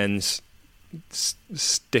odds and ends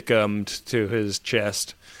stick-ummed to his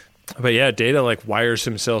chest. But yeah, Data like wires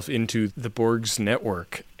himself into the Borg's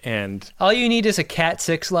network, and all you need is a Cat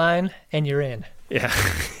 6 line and you're in. Yeah.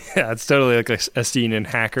 Yeah, it's totally like a scene in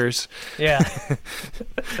Hackers. Yeah.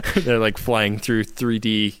 They're like flying through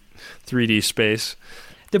 3D space.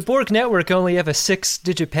 The Borg network only have a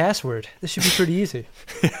 6-digit password. This should be pretty easy.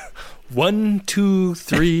 1, 2,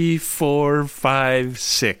 3, 4, 5,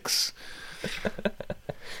 6.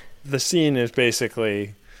 The scene is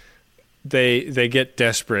basically they get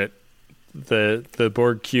desperate. The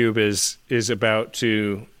Borg cube is about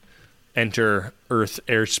to enter Earth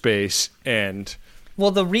airspace, and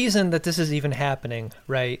well, the reason that this is even happening,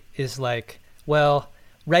 right, is like, well,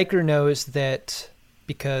 Riker knows that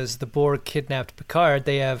because the Borg kidnapped Picard,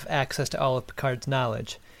 they have access to all of Picard's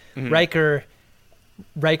knowledge. Mm-hmm.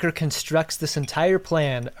 Riker constructs this entire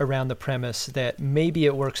plan around the premise that maybe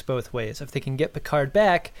it works both ways. If they can get Picard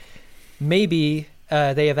back, maybe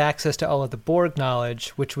they have access to all of the Borg knowledge,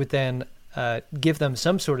 which would then give them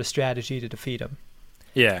some sort of strategy to defeat him.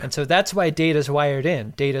 Yeah. And so that's why Data's wired in.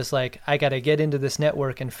 Data's like, I got to get into this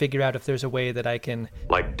network and figure out if there's a way that I can...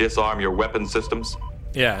 Like disarm your weapon systems?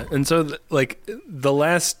 Yeah, and so the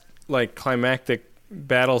last like climactic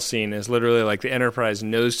battle scene is literally like the Enterprise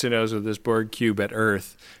nose to nose with this Borg cube at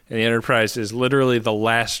Earth, and the Enterprise is literally the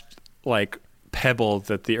last like pebble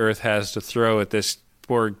that the Earth has to throw at this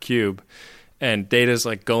Borg cube, and Data's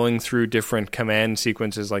like going through different command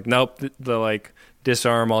sequences, like nope, the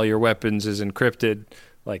disarm all your weapons is encrypted.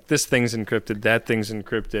 Like, this thing's encrypted, that thing's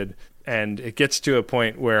encrypted. And it gets to a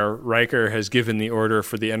point where Riker has given the order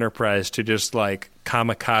for the Enterprise to just, like,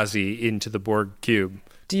 kamikaze into the Borg cube.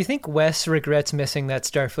 Do you think Wes regrets missing that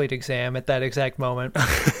Starfleet exam at that exact moment?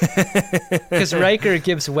 Because Riker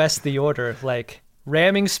gives Wes the order, like,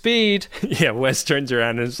 ramming speed. Yeah, Wes turns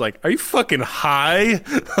around and is like, are you fucking high?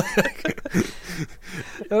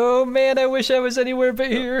 Oh, man, I wish I was anywhere but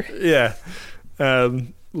here. Yeah.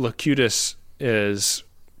 Locutus is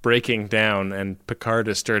breaking down, and Picard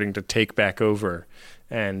is starting to take back over.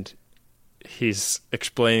 And he's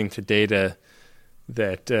explaining to Data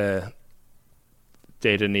that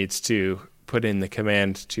Data needs to put in the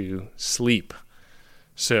command to sleep.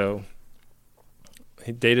 So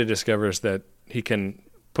Data discovers that he can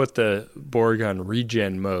put the Borg on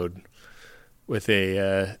regen mode with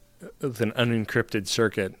an unencrypted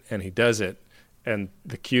circuit, and he does it, and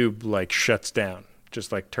the cube like shuts down,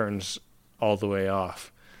 just like turns all the way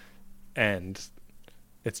off, and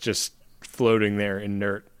it's just floating there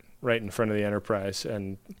inert right in front of the Enterprise,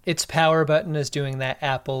 and its power button is doing that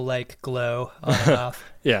Apple-like glow on and off.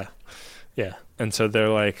 Yeah. And so they're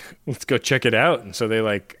like, let's go check it out. And so they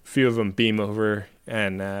like, a few of them beam over,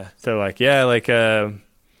 and they're like, yeah, like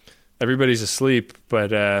everybody's asleep,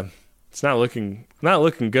 but it's not looking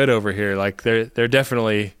good over here. Like they're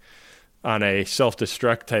definitely on a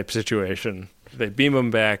self-destruct type situation. They beam them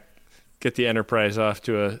back, get the Enterprise off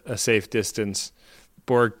to a safe distance.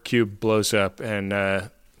 Borg cube blows up, and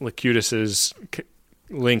Locutus's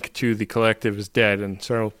link to the collective is dead, and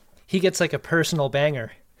so he gets like a personal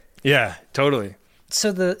banger. Yeah, totally.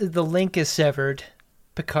 So the link is severed.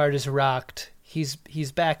 Picard is rocked. He's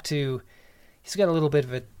back to. He's got a little bit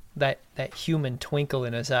of that human twinkle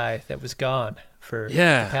in his eye that was gone for the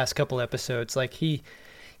past couple episodes. Like he's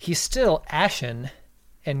still ashen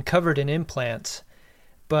and covered in implants,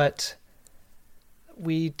 but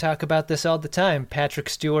we talk about this all the time. Patrick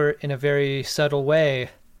Stewart, in a very subtle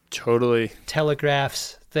way, totally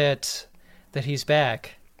telegraphs that he's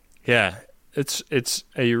back. Yeah. It's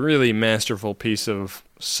a really masterful piece of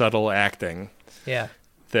subtle acting. Yeah.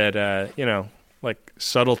 That, like,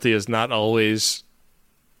 subtlety is not always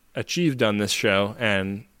achieved on this show,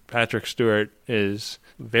 and Patrick Stewart is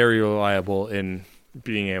very reliable in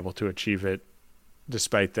being able to achieve it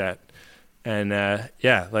despite that. And,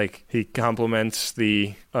 like, he complements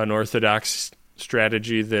the unorthodox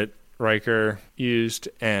strategy that Riker used,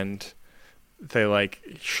 and they, like,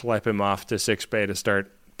 schlep him off to sickbay to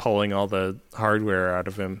start pulling all the hardware out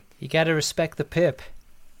of him. You got to respect the pip.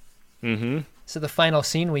 Mm-hmm. So the final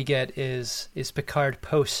scene we get is Picard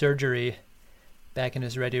post-surgery back in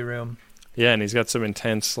his ready room. Yeah, and he's got some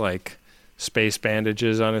intense, like, space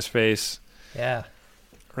bandages on his face. Yeah.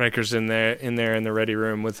 Riker's in there in the ready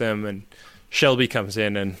room with him, and Shelby comes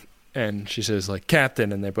in, and she says, like,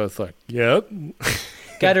 Captain, and they're both like, yep.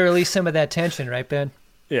 Got to release some of that tension, right, Ben?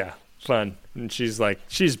 Yeah, fun. And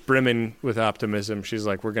she's brimming with optimism. She's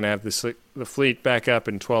like, we're going to have the fleet back up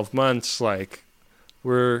in 12 months. Like,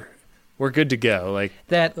 we're good to go. Like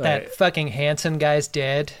that fucking Hansen guy's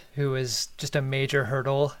dead, who was just a major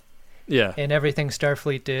hurdle. Yeah. In everything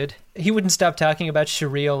Starfleet did. He wouldn't stop talking about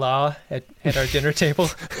Sharia law at our dinner table.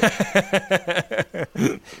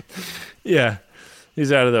 Yeah.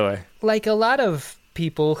 He's out of the way. Like a lot of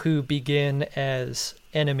people who begin as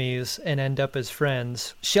enemies and end up as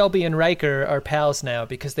friends, Shelby and Riker are pals now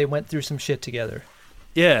because they went through some shit together.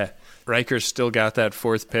 Yeah. Riker's still got that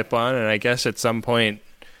fourth pip on, and I guess at some point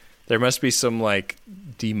there must be some, like,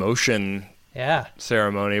 demotion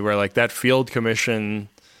ceremony where, like, that field commission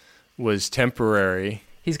was temporary.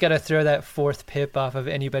 He's got to throw that fourth pip off of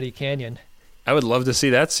Anybody Canyon. I would love to see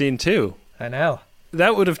that scene, too. I know.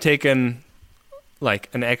 That would have taken, like,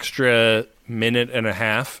 an extra minute and a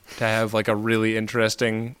half to have, like, a really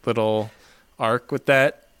interesting little arc with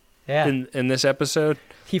that in this episode.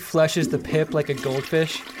 He flushes the pip like a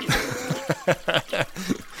goldfish.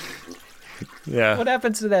 Yeah. What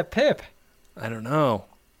happens to that pip? I don't know.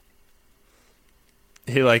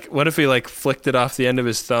 What if he flicked it off the end of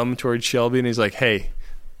his thumb towards Shelby, and he's like, hey,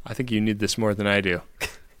 I think you need this more than I do.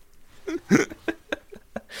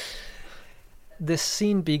 This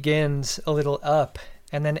scene begins a little up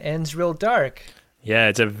and then ends real dark. Yeah,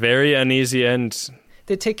 it's a very uneasy end.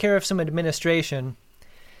 They take care of some administration,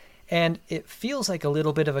 and it feels like a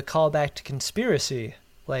little bit of a callback to Conspiracy.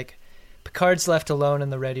 Like, Picard's left alone in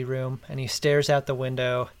the ready room, and he stares out the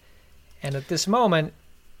window, and at this moment,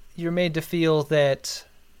 you're made to feel that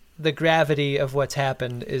the gravity of what's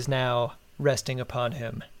happened is now resting upon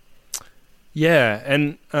him. Yeah,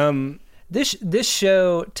 and this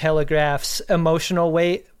show telegraphs emotional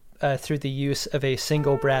weight through the use of a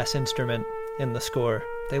single brass instrument in the score.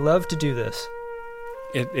 They love to do this.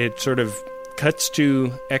 It sort of cuts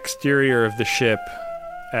to exterior of the ship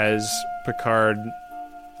as Picard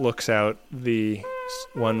looks out the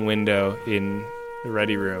one window in the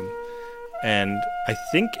ready room. And I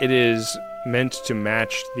think it is meant to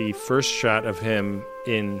match the first shot of him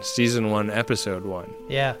in Season 1, Episode 1.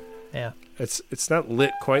 Yeah. It's not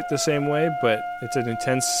lit quite the same way, but it's an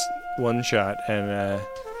intense one shot, and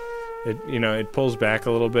it pulls back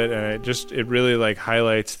a little bit, and it really like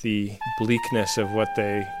highlights the bleakness of what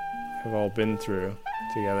they have all been through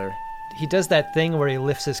together. He does that thing where he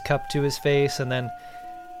lifts his cup to his face, and then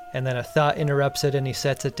a thought interrupts it, and he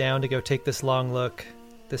sets it down to go take this long look,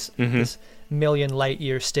 this million light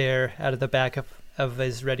year stare out of the back of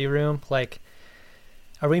his ready room. Like,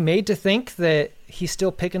 are we made to think that he's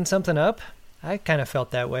still picking something up? I kind of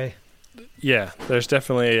felt that way. Yeah, there's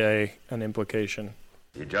definitely an implication.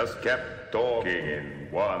 He just kept talking in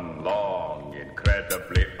one long,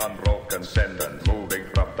 incredibly unbroken sentence, moving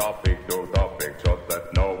from topic to topic so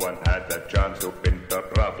that no one had a chance to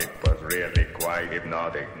interrupt. It was really quite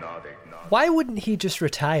hypnotic. Why wouldn't he just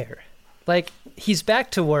retire? Like, he's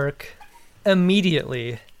back to work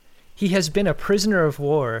immediately. He has been a prisoner of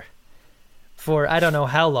war for I don't know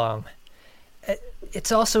how long.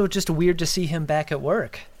 It's also just weird to see him back at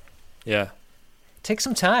work. Yeah. Take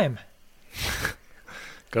some time.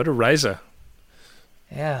 Go to Ryza.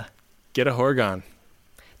 Yeah. Get a Horgon.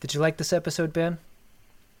 Did you like this episode, Ben?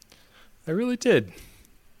 I really did.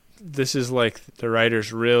 This is like the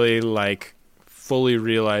writers really like fully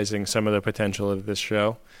realizing some of the potential of this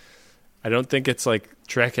show. I don't think it's like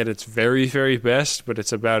Trek at its very, very best, but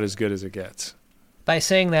it's about as good as it gets. By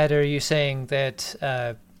saying that, are you saying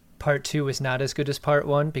that part 2 is not as good as part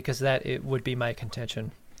 1? Because it would be my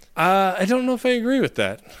contention. I don't know if I agree with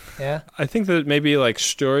that. Yeah? I think that maybe like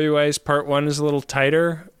story-wise, part 1 is a little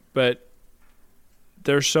tighter, but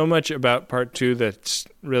there's so much about part 2 that's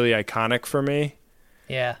really iconic for me.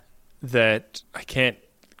 Yeah. That I can't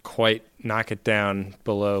quite knock it down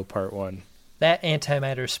below part 1. That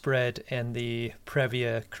antimatter spread and the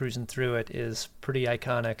Previa cruising through it is pretty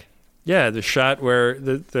iconic. Yeah, the shot where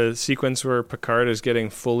the sequence where Picard is getting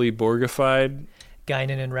fully Borgified.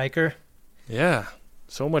 Guinan and Riker. Yeah,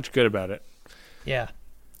 so much good about it. Yeah,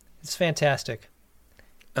 it's fantastic.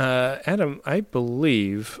 Adam, I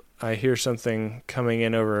believe I hear something coming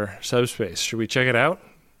in over subspace. Should we check it out?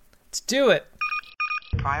 Let's do it.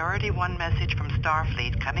 Priority 1 message from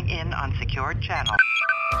Starfleet coming in on secured channel.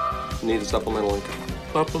 Need a supplemental income.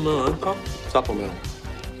 Supplemental income? Supplemental.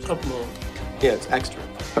 Supplemental. Yeah, it's extra.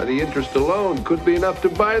 The interest alone could be enough to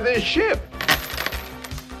buy this ship.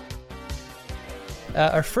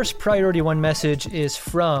 Our first Priority 1 message is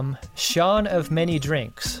from Sean of Many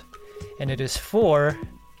Drinks, and it is for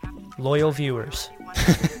loyal viewers.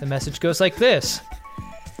 The message goes like this.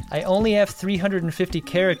 I only have 350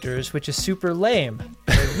 characters, which is super lame.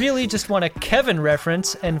 I really just want a Kevin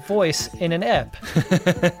reference and voice in an ep.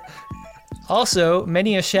 Also,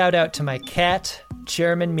 many a shout out to my cat,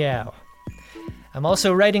 Chairman Meow. I'm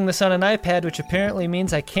also writing this on an iPad, which apparently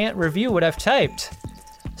means I can't review what I've typed.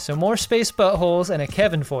 So more space buttholes and a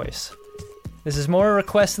Kevin voice. This is more a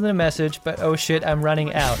request than a message, but oh shit, I'm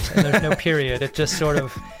running out. And there's no period. It just sort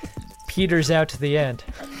of peters out to the end.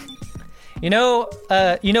 You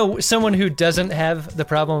know, someone who doesn't have the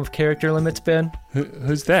problem of character limits, Ben?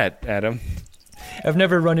 Who's that, Adam? I've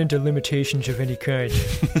never run into limitations of any kind.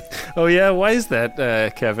 Oh yeah, why is that,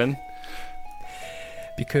 Kevin?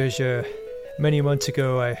 Because many months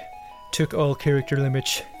ago I took all character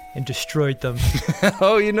limits and destroyed them.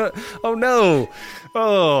 Oh no!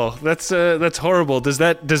 Oh, that's horrible. Does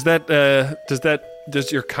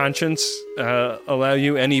your conscience allow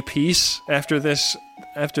you any peace after this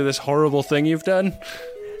horrible thing you've done?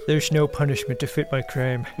 There's no punishment to fit my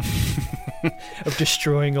crime of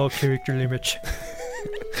destroying all character limits.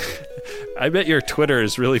 I bet your Twitter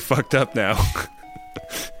is really fucked up now.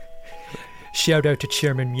 Shout out to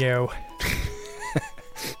Chairman Meow.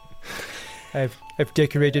 I've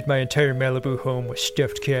decorated my entire Malibu home with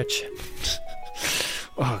stuffed cats.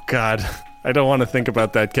 Oh God, I don't want to think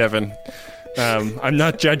about that, Kevin. I'm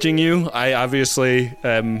not judging you. I obviously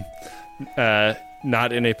am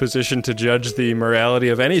not in a position to judge the morality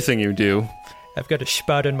of anything you do. I've got a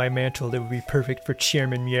spot on my mantle that would be perfect for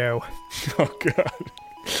Chairman Meow. Oh God.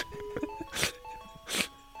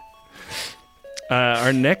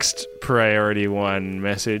 Our next Priority 1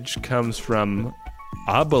 message comes from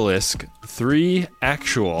Obelisk 3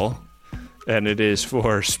 Actual, and it is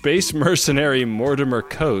for Space Mercenary Mortimer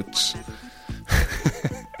Coates.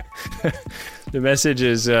 The message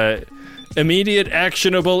is, Immediate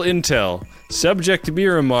actionable intel. Subject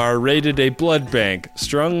Miramar raided a blood bank.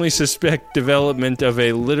 Strongly suspect development of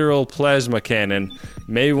a literal plasma cannon.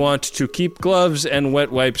 May want to keep gloves and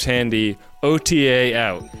wet wipes handy. OTA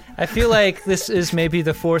out. I feel like this is maybe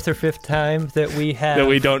the fourth or fifth time that we have... That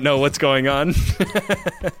we don't know what's going on.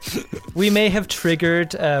 We may have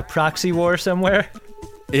triggered a proxy war somewhere.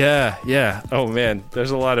 Yeah. Oh, man. There's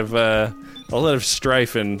a lot of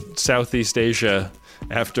strife in Southeast Asia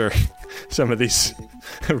after some of these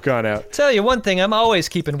have gone out. Tell you one thing, I'm always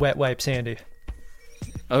keeping wet wipes handy.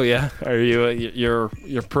 Oh, yeah? Are you... you're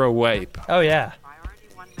pro-wipe? Oh, yeah.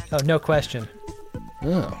 Oh, no question.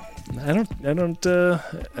 Oh. I don't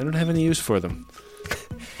have any use for them.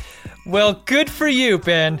 Well, good for you,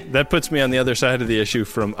 Ben. That puts me on the other side of the issue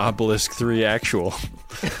from Obelisk 3 Actual.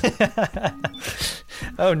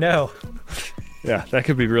 Oh, no. Yeah, that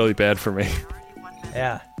could be really bad for me.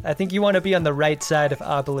 Yeah, I think you want to be on the right side of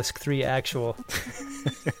Obelisk 3 Actual.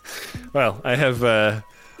 Well, I have a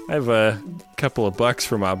couple of bucks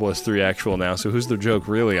from Obelisk 3 Actual now, so who's the joke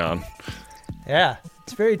really on? Yeah,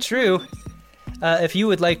 it's very true. If you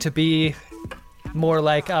would like to be more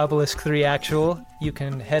like Obelisk 3 Actual, you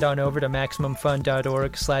can head on over to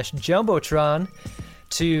MaximumFun.org/Jumbotron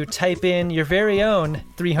to type in your very own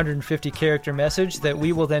 350-character message that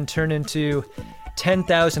we will then turn into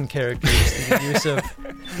 10,000 characters through the use of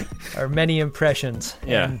our many impressions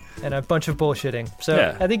and a bunch of bullshitting. So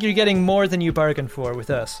yeah. I think you're getting more than you bargained for with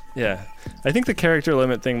us. Yeah. I think the character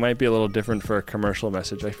limit thing might be a little different for a commercial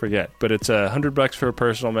message. I forget. But it's $100 for a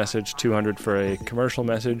personal message, $200 for a commercial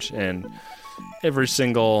message, and every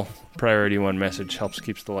single Priority 1 message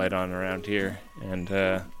keeps the light on around here, and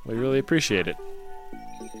we really appreciate it.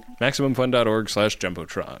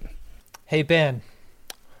 MaximumFun.org/Jumbotron. Hey, Ben.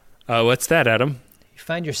 What's that, Adam? You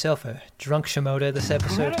find yourself a drunk Shimoda this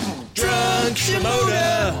episode? Drunk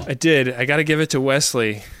Shimoda! I did. I got to give it to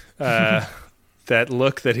Wesley. That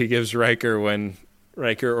look that he gives Riker when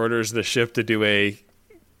Riker orders the ship to do a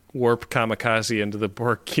warp kamikaze into the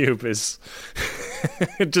Borg cube is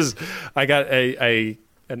just... I got an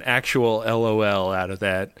actual LOL out of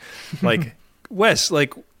that. Like, Wes,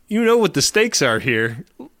 you know what the stakes are here.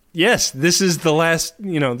 Yes, this is the last,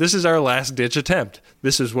 this is our last ditch attempt.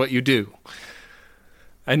 This is what you do.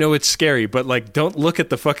 I know it's scary, but don't look at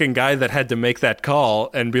the fucking guy that had to make that call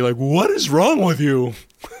and be like, what is wrong with you?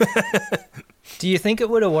 Do you think it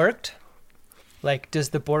would have worked? Does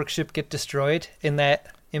the Borg ship get destroyed in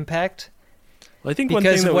that impact? Well, I think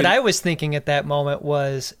because what I was thinking at that moment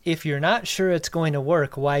was, if you're not sure it's going to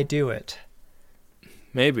work, why do it?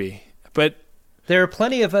 Maybe, but there are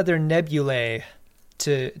plenty of other nebulae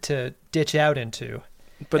to ditch out into,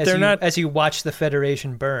 but they're not as you watch the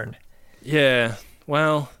Federation burn. Yeah,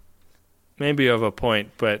 well, maybe you have a point,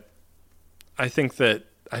 but I think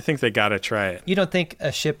they got to try it. You don't think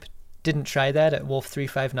a ship didn't try that at Wolf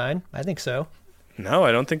 359? I think so. No,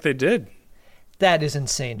 I don't think they did. That is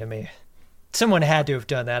insane to me. Someone had to have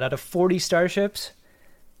done that out of 40 starships.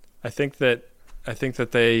 I think that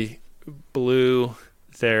they blew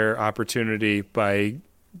their opportunity by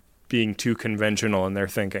being too conventional in their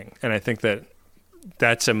thinking. And I think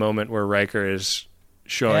that's a moment where Riker is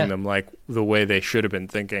showing them the way they should have been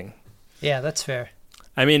thinking. Yeah, that's fair.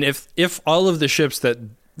 I mean, if all of the ships that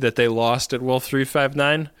they lost at Wolf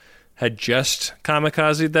 359 had just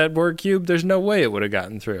kamikazed that Borg cube, there's no way it would have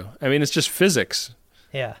gotten through. I mean, it's just physics.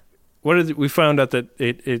 Yeah. We found out that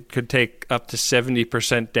it could take up to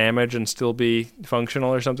 70% damage and still be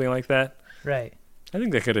functional or something like that. Right. I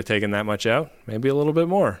think they could have taken that much out, maybe a little bit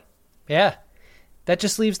more. Yeah. That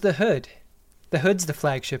just leaves the Hood. The Hood's the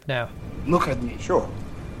flagship now. Look at me. Sure.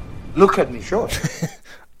 Look at me. Sure.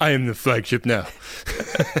 I am the flagship now.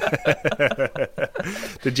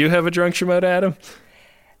 Did you have a drunk Shimoda, Adam?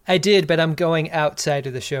 I did, but I'm going outside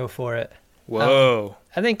of the show for it. Whoa.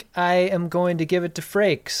 I think I am going to give it to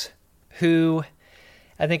Frakes, who,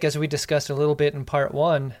 I think as we discussed a little bit in part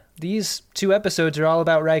 1, these 2 episodes are all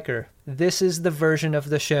about Riker. This is the version of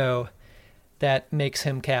the show that makes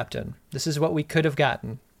him captain. This is what we could have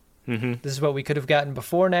gotten. Mm-hmm. This is what we could have gotten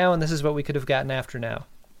before now, and this is what we could have gotten after now.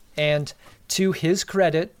 And to his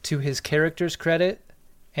credit, to his character's credit,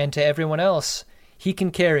 and to everyone else, he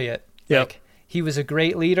can carry it. Yep. He was a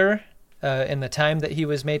great leader in the time that he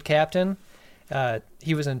was made captain.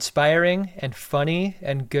 He was inspiring and funny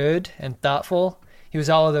and good and thoughtful. He was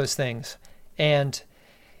all of those things. And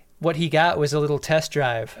what he got was a little test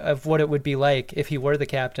drive of what it would be like if he were the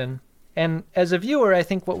captain. And as a viewer, I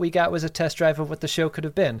think what we got was a test drive of what the show could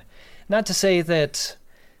have been. Not to say that,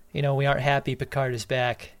 we aren't happy Picard is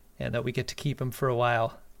back and that we get to keep him for a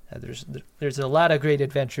while. There's a lot of great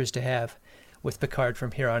adventures to have. with Picard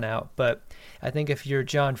from here on out. But I think if you're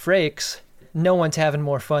John Frakes, no one's having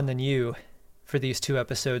more fun than you for these 2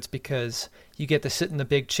 episodes, because you get to sit in the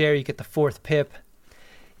big chair, you get the 4th pip,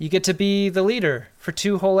 you get to be the leader for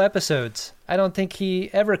 2 whole episodes. I don't think he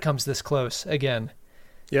ever comes this close again.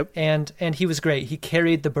 Yep. And he was great. He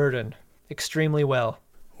carried the burden extremely well.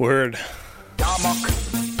 Word.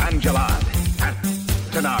 Darmok, Angelad, and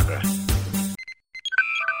Tanagra.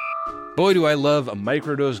 Boy, do I love a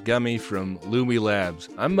microdose gummy from Lumi Labs.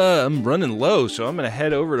 I'm running low, so I'm going to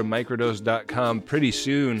head over to microdose.com pretty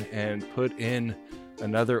soon and put in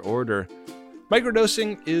another order.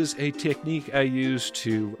 Microdosing is a technique I use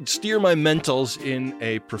to steer my mentals in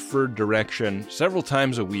a preferred direction several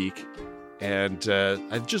times a week. And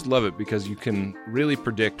I just love it because you can really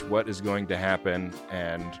predict what is going to happen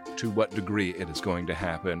and to what degree it is going to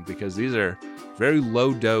happen, because these are very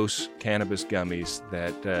low-dose cannabis gummies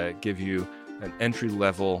that give you an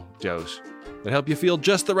entry-level dose that help you feel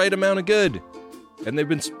just the right amount of good. And they've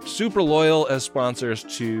been super loyal as sponsors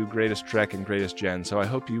to Greatest Trek and Greatest Gen, so I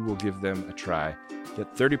hope you will give them a try.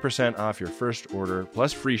 Get 30% off your first order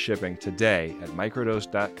plus free shipping today at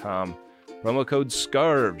microdose.com. Promo code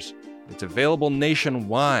SCARVES. It's available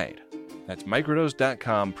nationwide. That's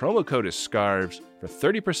microdose.com. Promo code is SCARVES for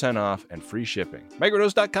 30% off and free shipping.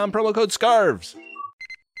 Microdose.com, promo code SCARVES.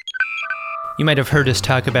 You might have heard us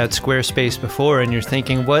talk about Squarespace before, and you're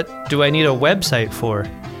thinking, what do I need a website for?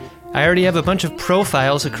 I already have a bunch of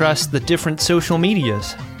profiles across the different social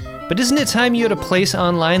medias. But isn't it time you had a place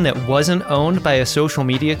online that wasn't owned by a social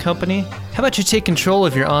media company? How about you take control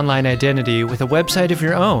of your online identity with a website of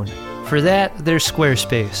your own? For that, there's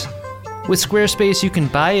Squarespace. With Squarespace, you can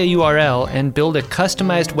buy a URL and build a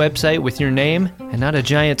customized website with your name, and not a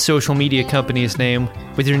giant social media company's name,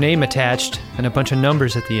 with your name attached and a bunch of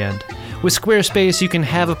numbers at the end. With Squarespace, you can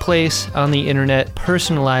have a place on the internet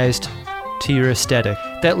personalized to your aesthetic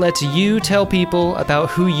that lets you tell people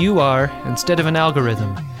about who you are instead of an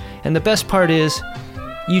algorithm. And the best part is,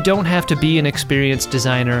 you don't have to be an experienced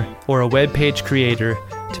designer or a web page creator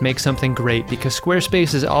to make something great, because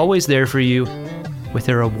Squarespace is always there for you with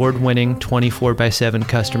their award-winning 24/7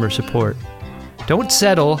 customer support. Don't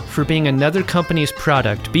settle for being another company's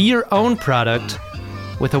product. Be your own product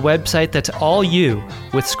with a website that's all you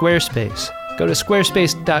with Squarespace. Go to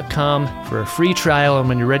squarespace.com for a free trial, and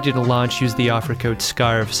when you're ready to launch, use the offer code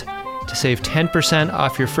SCARVES to save 10%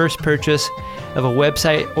 off your first purchase of a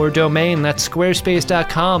website or domain. That's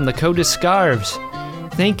squarespace.com. The code is SCARVES.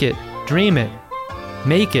 Think it, dream it,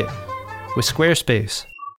 make it with Squarespace.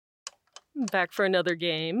 Back for another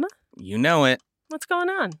game. You know it. What's going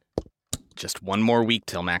on? Just one more week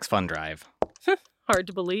till Max Fun Drive. Hard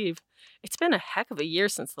to believe. It's been a heck of a year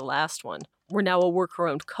since the last one. We're now a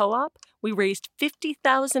worker-owned co-op. We raised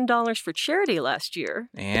 $50,000 for charity last year.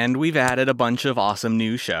 And we've added a bunch of awesome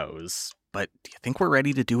new shows. But do you think we're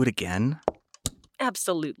ready to do it again?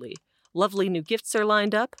 Absolutely. Lovely new gifts are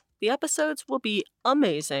lined up. The episodes will be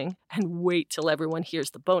amazing, and wait till everyone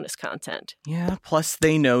hears the bonus content. Yeah, plus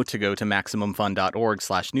they know to go to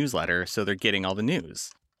MaximumFun.org/newsletter, so they're getting all the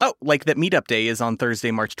news. Oh, like that meetup day is on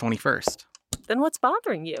Thursday, March 21st. Then what's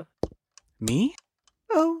bothering you? Me?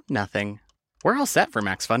 Oh, nothing. We're all set for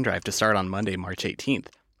Max Fun Drive to start on Monday, March 18th.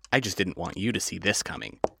 I just didn't want you to see this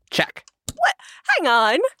coming. Check. What? Hang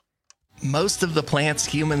on. Most of the plants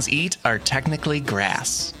humans eat are technically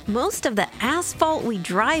grass. Most of the asphalt we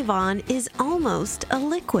drive on is almost a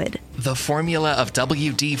liquid. The formula of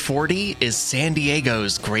WD-40 is San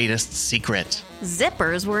Diego's greatest secret.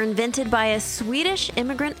 Zippers were invented by a Swedish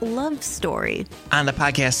immigrant love story. On the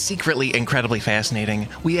podcast Secretly Incredibly Fascinating,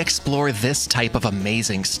 we explore this type of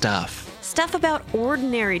amazing stuff. Stuff about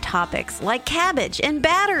ordinary topics like cabbage and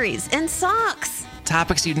batteries and socks.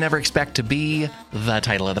 Topics you'd never expect to be the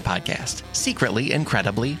title of the podcast. Secretly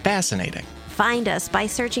Incredibly Fascinating. Find us by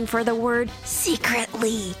searching for the word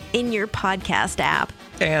secretly in your podcast app.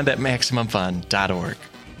 And at MaximumFun.org.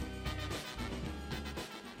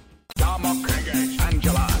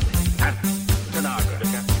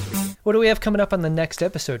 What do we have coming up on the next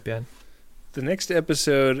episode, Ben? The next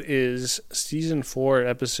episode is Season 4,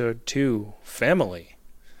 Episode 2, Family.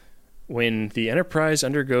 When the Enterprise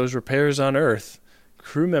undergoes repairs on Earth,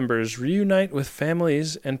 crew members reunite with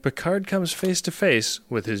families, and Picard comes face to face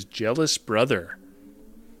with his jealous brother.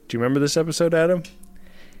 Do you remember this episode, Adam?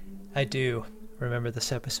 I do remember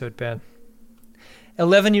this episode, Ben.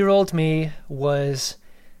 11-year-old me was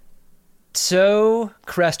so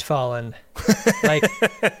crestfallen. Like,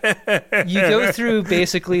 you go through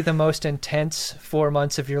basically the most intense 4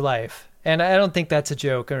 months of your life. And I don't think that's a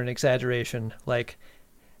joke or an exaggeration. Like,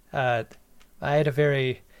 I had a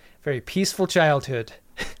very, very peaceful childhood.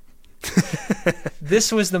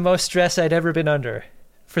 This was the most stress I'd ever been under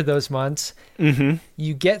for those months. Mm-hmm.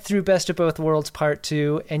 You get through Best of Both Worlds Part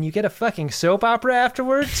 2, and you get a fucking soap opera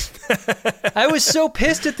afterwards? I was so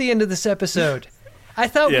pissed at the end of this episode. I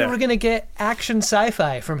thought we were going to get action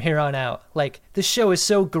sci-fi from here on out. Like, this show is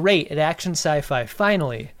so great at action sci-fi.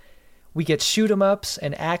 Finally, we get shoot-em-ups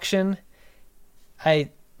and action. I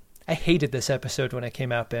hated this episode when it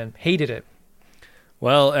came out, Ben. Hated it.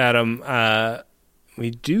 Well, Adam,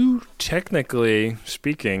 we do, technically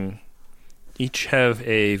speaking, each have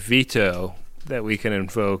a veto that we can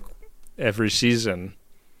invoke every season.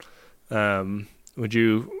 Would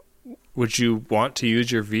you want to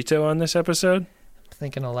use your veto on this episode? I'm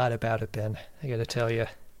thinking a lot about it, Ben. I got to tell you,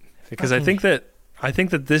 because I think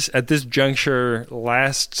that this at this juncture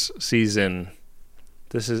last season,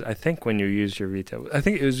 this is when you used your veto. I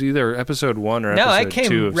think it was either episode 1 or episode 2 No, I of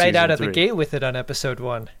came right out of 3. the gate with it on episode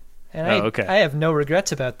 1, and okay. I have no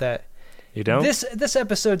regrets about that. You don't? This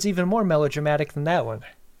episode's even more melodramatic than that one.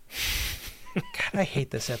 God, I hate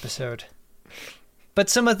this episode. But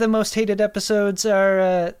some of the most hated episodes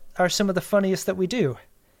are some of the funniest that we do.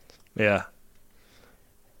 Yeah.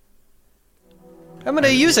 I'm gonna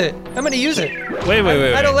use it.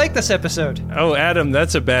 Wait. I don't like this episode. Oh, Adam,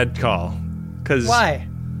 that's a bad call. Why?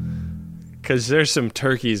 Because there's some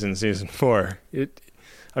turkeys in season 4.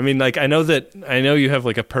 I know you have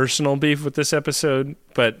like a personal beef with this episode,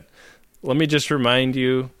 but let me just remind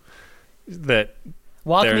you that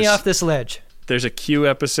Walk me off this ledge. There's a Q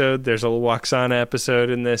episode. There's a Waxana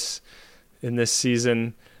episode in this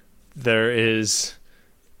season. There is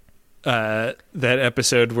that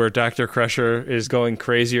episode where Dr. Crusher is going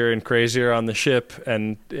crazier and crazier on the ship,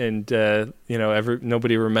 and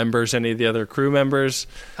nobody remembers any of the other crew members.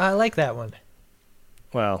 I like that one.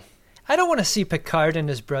 Well, I don't want to see Picard and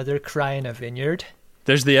his brother cry in a vineyard.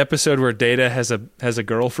 There's the episode where Data has a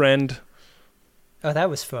girlfriend. Oh, that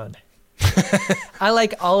was fun. I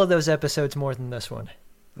like all of those episodes more than this one.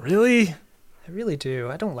 Really? I really do.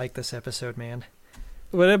 I don't like this episode, man.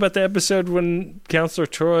 What about the episode when Counselor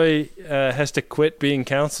Troy has to quit being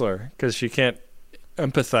counselor because she can't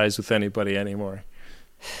empathize with anybody anymore?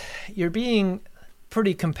 You're being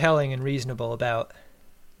pretty compelling and reasonable about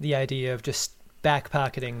the idea of just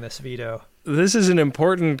backpocketing this veto. This is an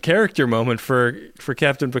important character moment for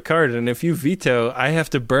Captain Picard, and if you veto, I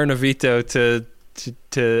have to burn a veto to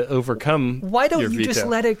overcome. Why don't your you veto. just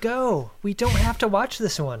let it go? We don't have to watch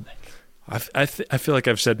this one. I feel like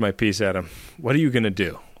I've said my piece, Adam. What are you going to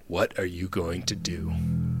do? What are you going to do?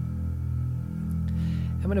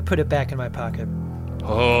 I'm going to put it back in my pocket.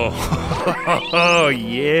 Oh,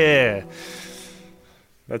 yeah.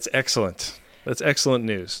 That's excellent. That's excellent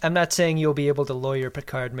news. I'm not saying you'll be able to lawyer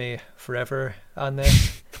Picard me forever on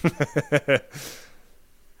this.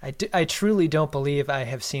 I truly don't believe I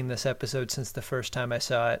have seen this episode since the first time I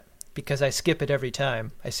saw it, because I skip it every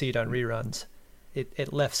time I see it on reruns.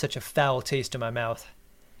 It left such a foul taste in my mouth.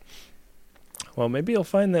 Well, maybe you'll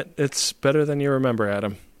find that it's better than you remember,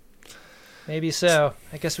 Adam. Maybe so.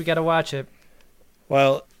 I guess we got to watch it.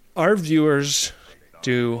 Well, our viewers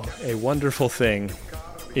do a wonderful thing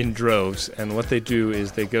in droves, and what they do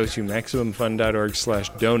is they go to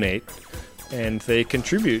MaximumFun.org/donate, and they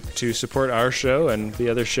contribute to support our show and the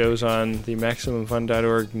other shows on the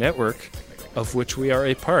MaximumFun.org network, of which we are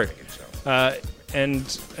a part.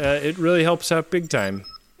 And it really helps out big time.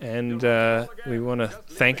 And we want to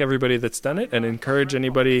thank everybody that's done it and encourage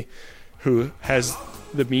anybody who has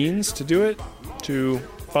the means to do it to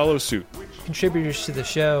follow suit. Contributors to the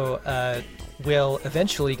show will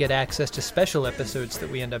eventually get access to special episodes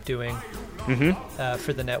that we end up doing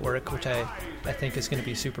for the network, which I think is going to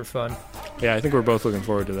be super fun. Yeah, I think we're both looking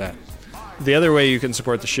forward to that. The other way you can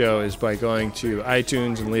support the show is by going to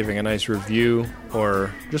iTunes and leaving a nice review,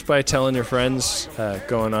 or just by telling your friends,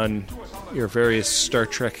 going on your various Star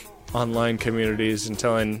Trek online communities and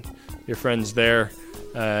telling your friends there.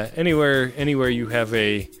 Anywhere you have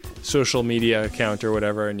a social media account or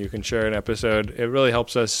whatever, and you can share an episode, it really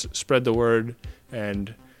helps us spread the word,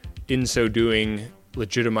 and in so doing,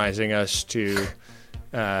 legitimizing us to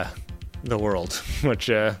the world, which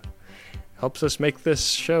helps us make this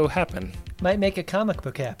show happen. Might make a comic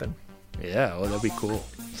book happen. Yeah, well, that'd be cool.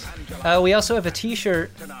 We also have a t-shirt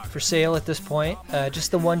for sale at this point. Just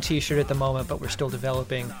the one t-shirt at the moment, but we're still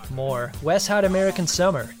developing more. West Hot American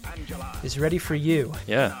Summer is ready for you.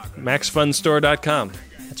 Yeah, maxfunstore.com.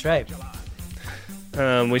 That's right.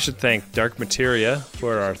 We should thank Dark Materia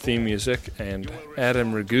for our theme music, and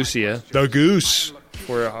Adam Ragusia, the Goose,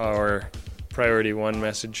 for our Priority 1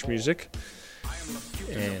 message music.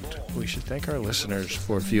 And we should thank our listeners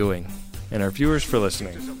for viewing, and our viewers for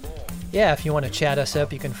listening. yeah, if you want to chat us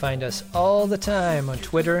up, you can find us all the time on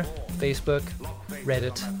Twitter, Facebook,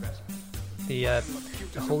 Reddit, the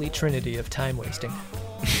holy trinity of time wasting.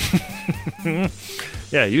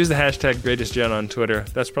 Yeah, use the hashtag GreatestGen on Twitter.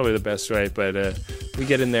 That's probably the best way, but we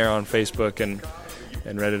get in there on Facebook and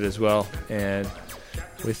Reddit as well. And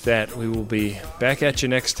with that, we will be back at you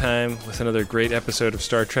next time with another great episode of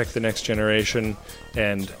Star Trek The Next Generation.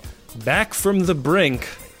 And back from the brink,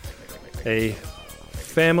 a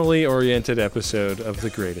family-oriented episode of The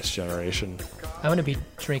Greatest Generation. I want to be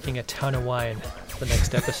drinking a ton of wine the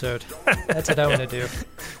next episode. That's what I want to do.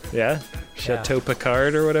 Yeah? Chateau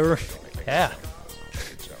Picard or whatever? Yeah.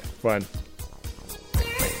 Fun.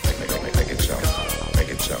 Make it so. Make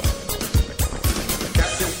it so.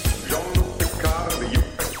 Captain Jean-Luc Picard of the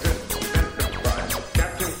USS Enterprise.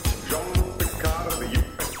 Captain Jean-Luc Picard of the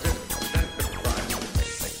USS Enterprise.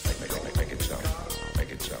 Make it so.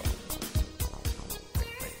 Make it so.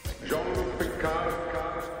 Jean-Luc Picard.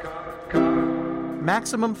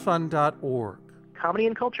 MaximumFun.org. Comedy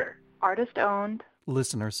and culture. Artist owned.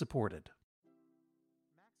 Listener supported.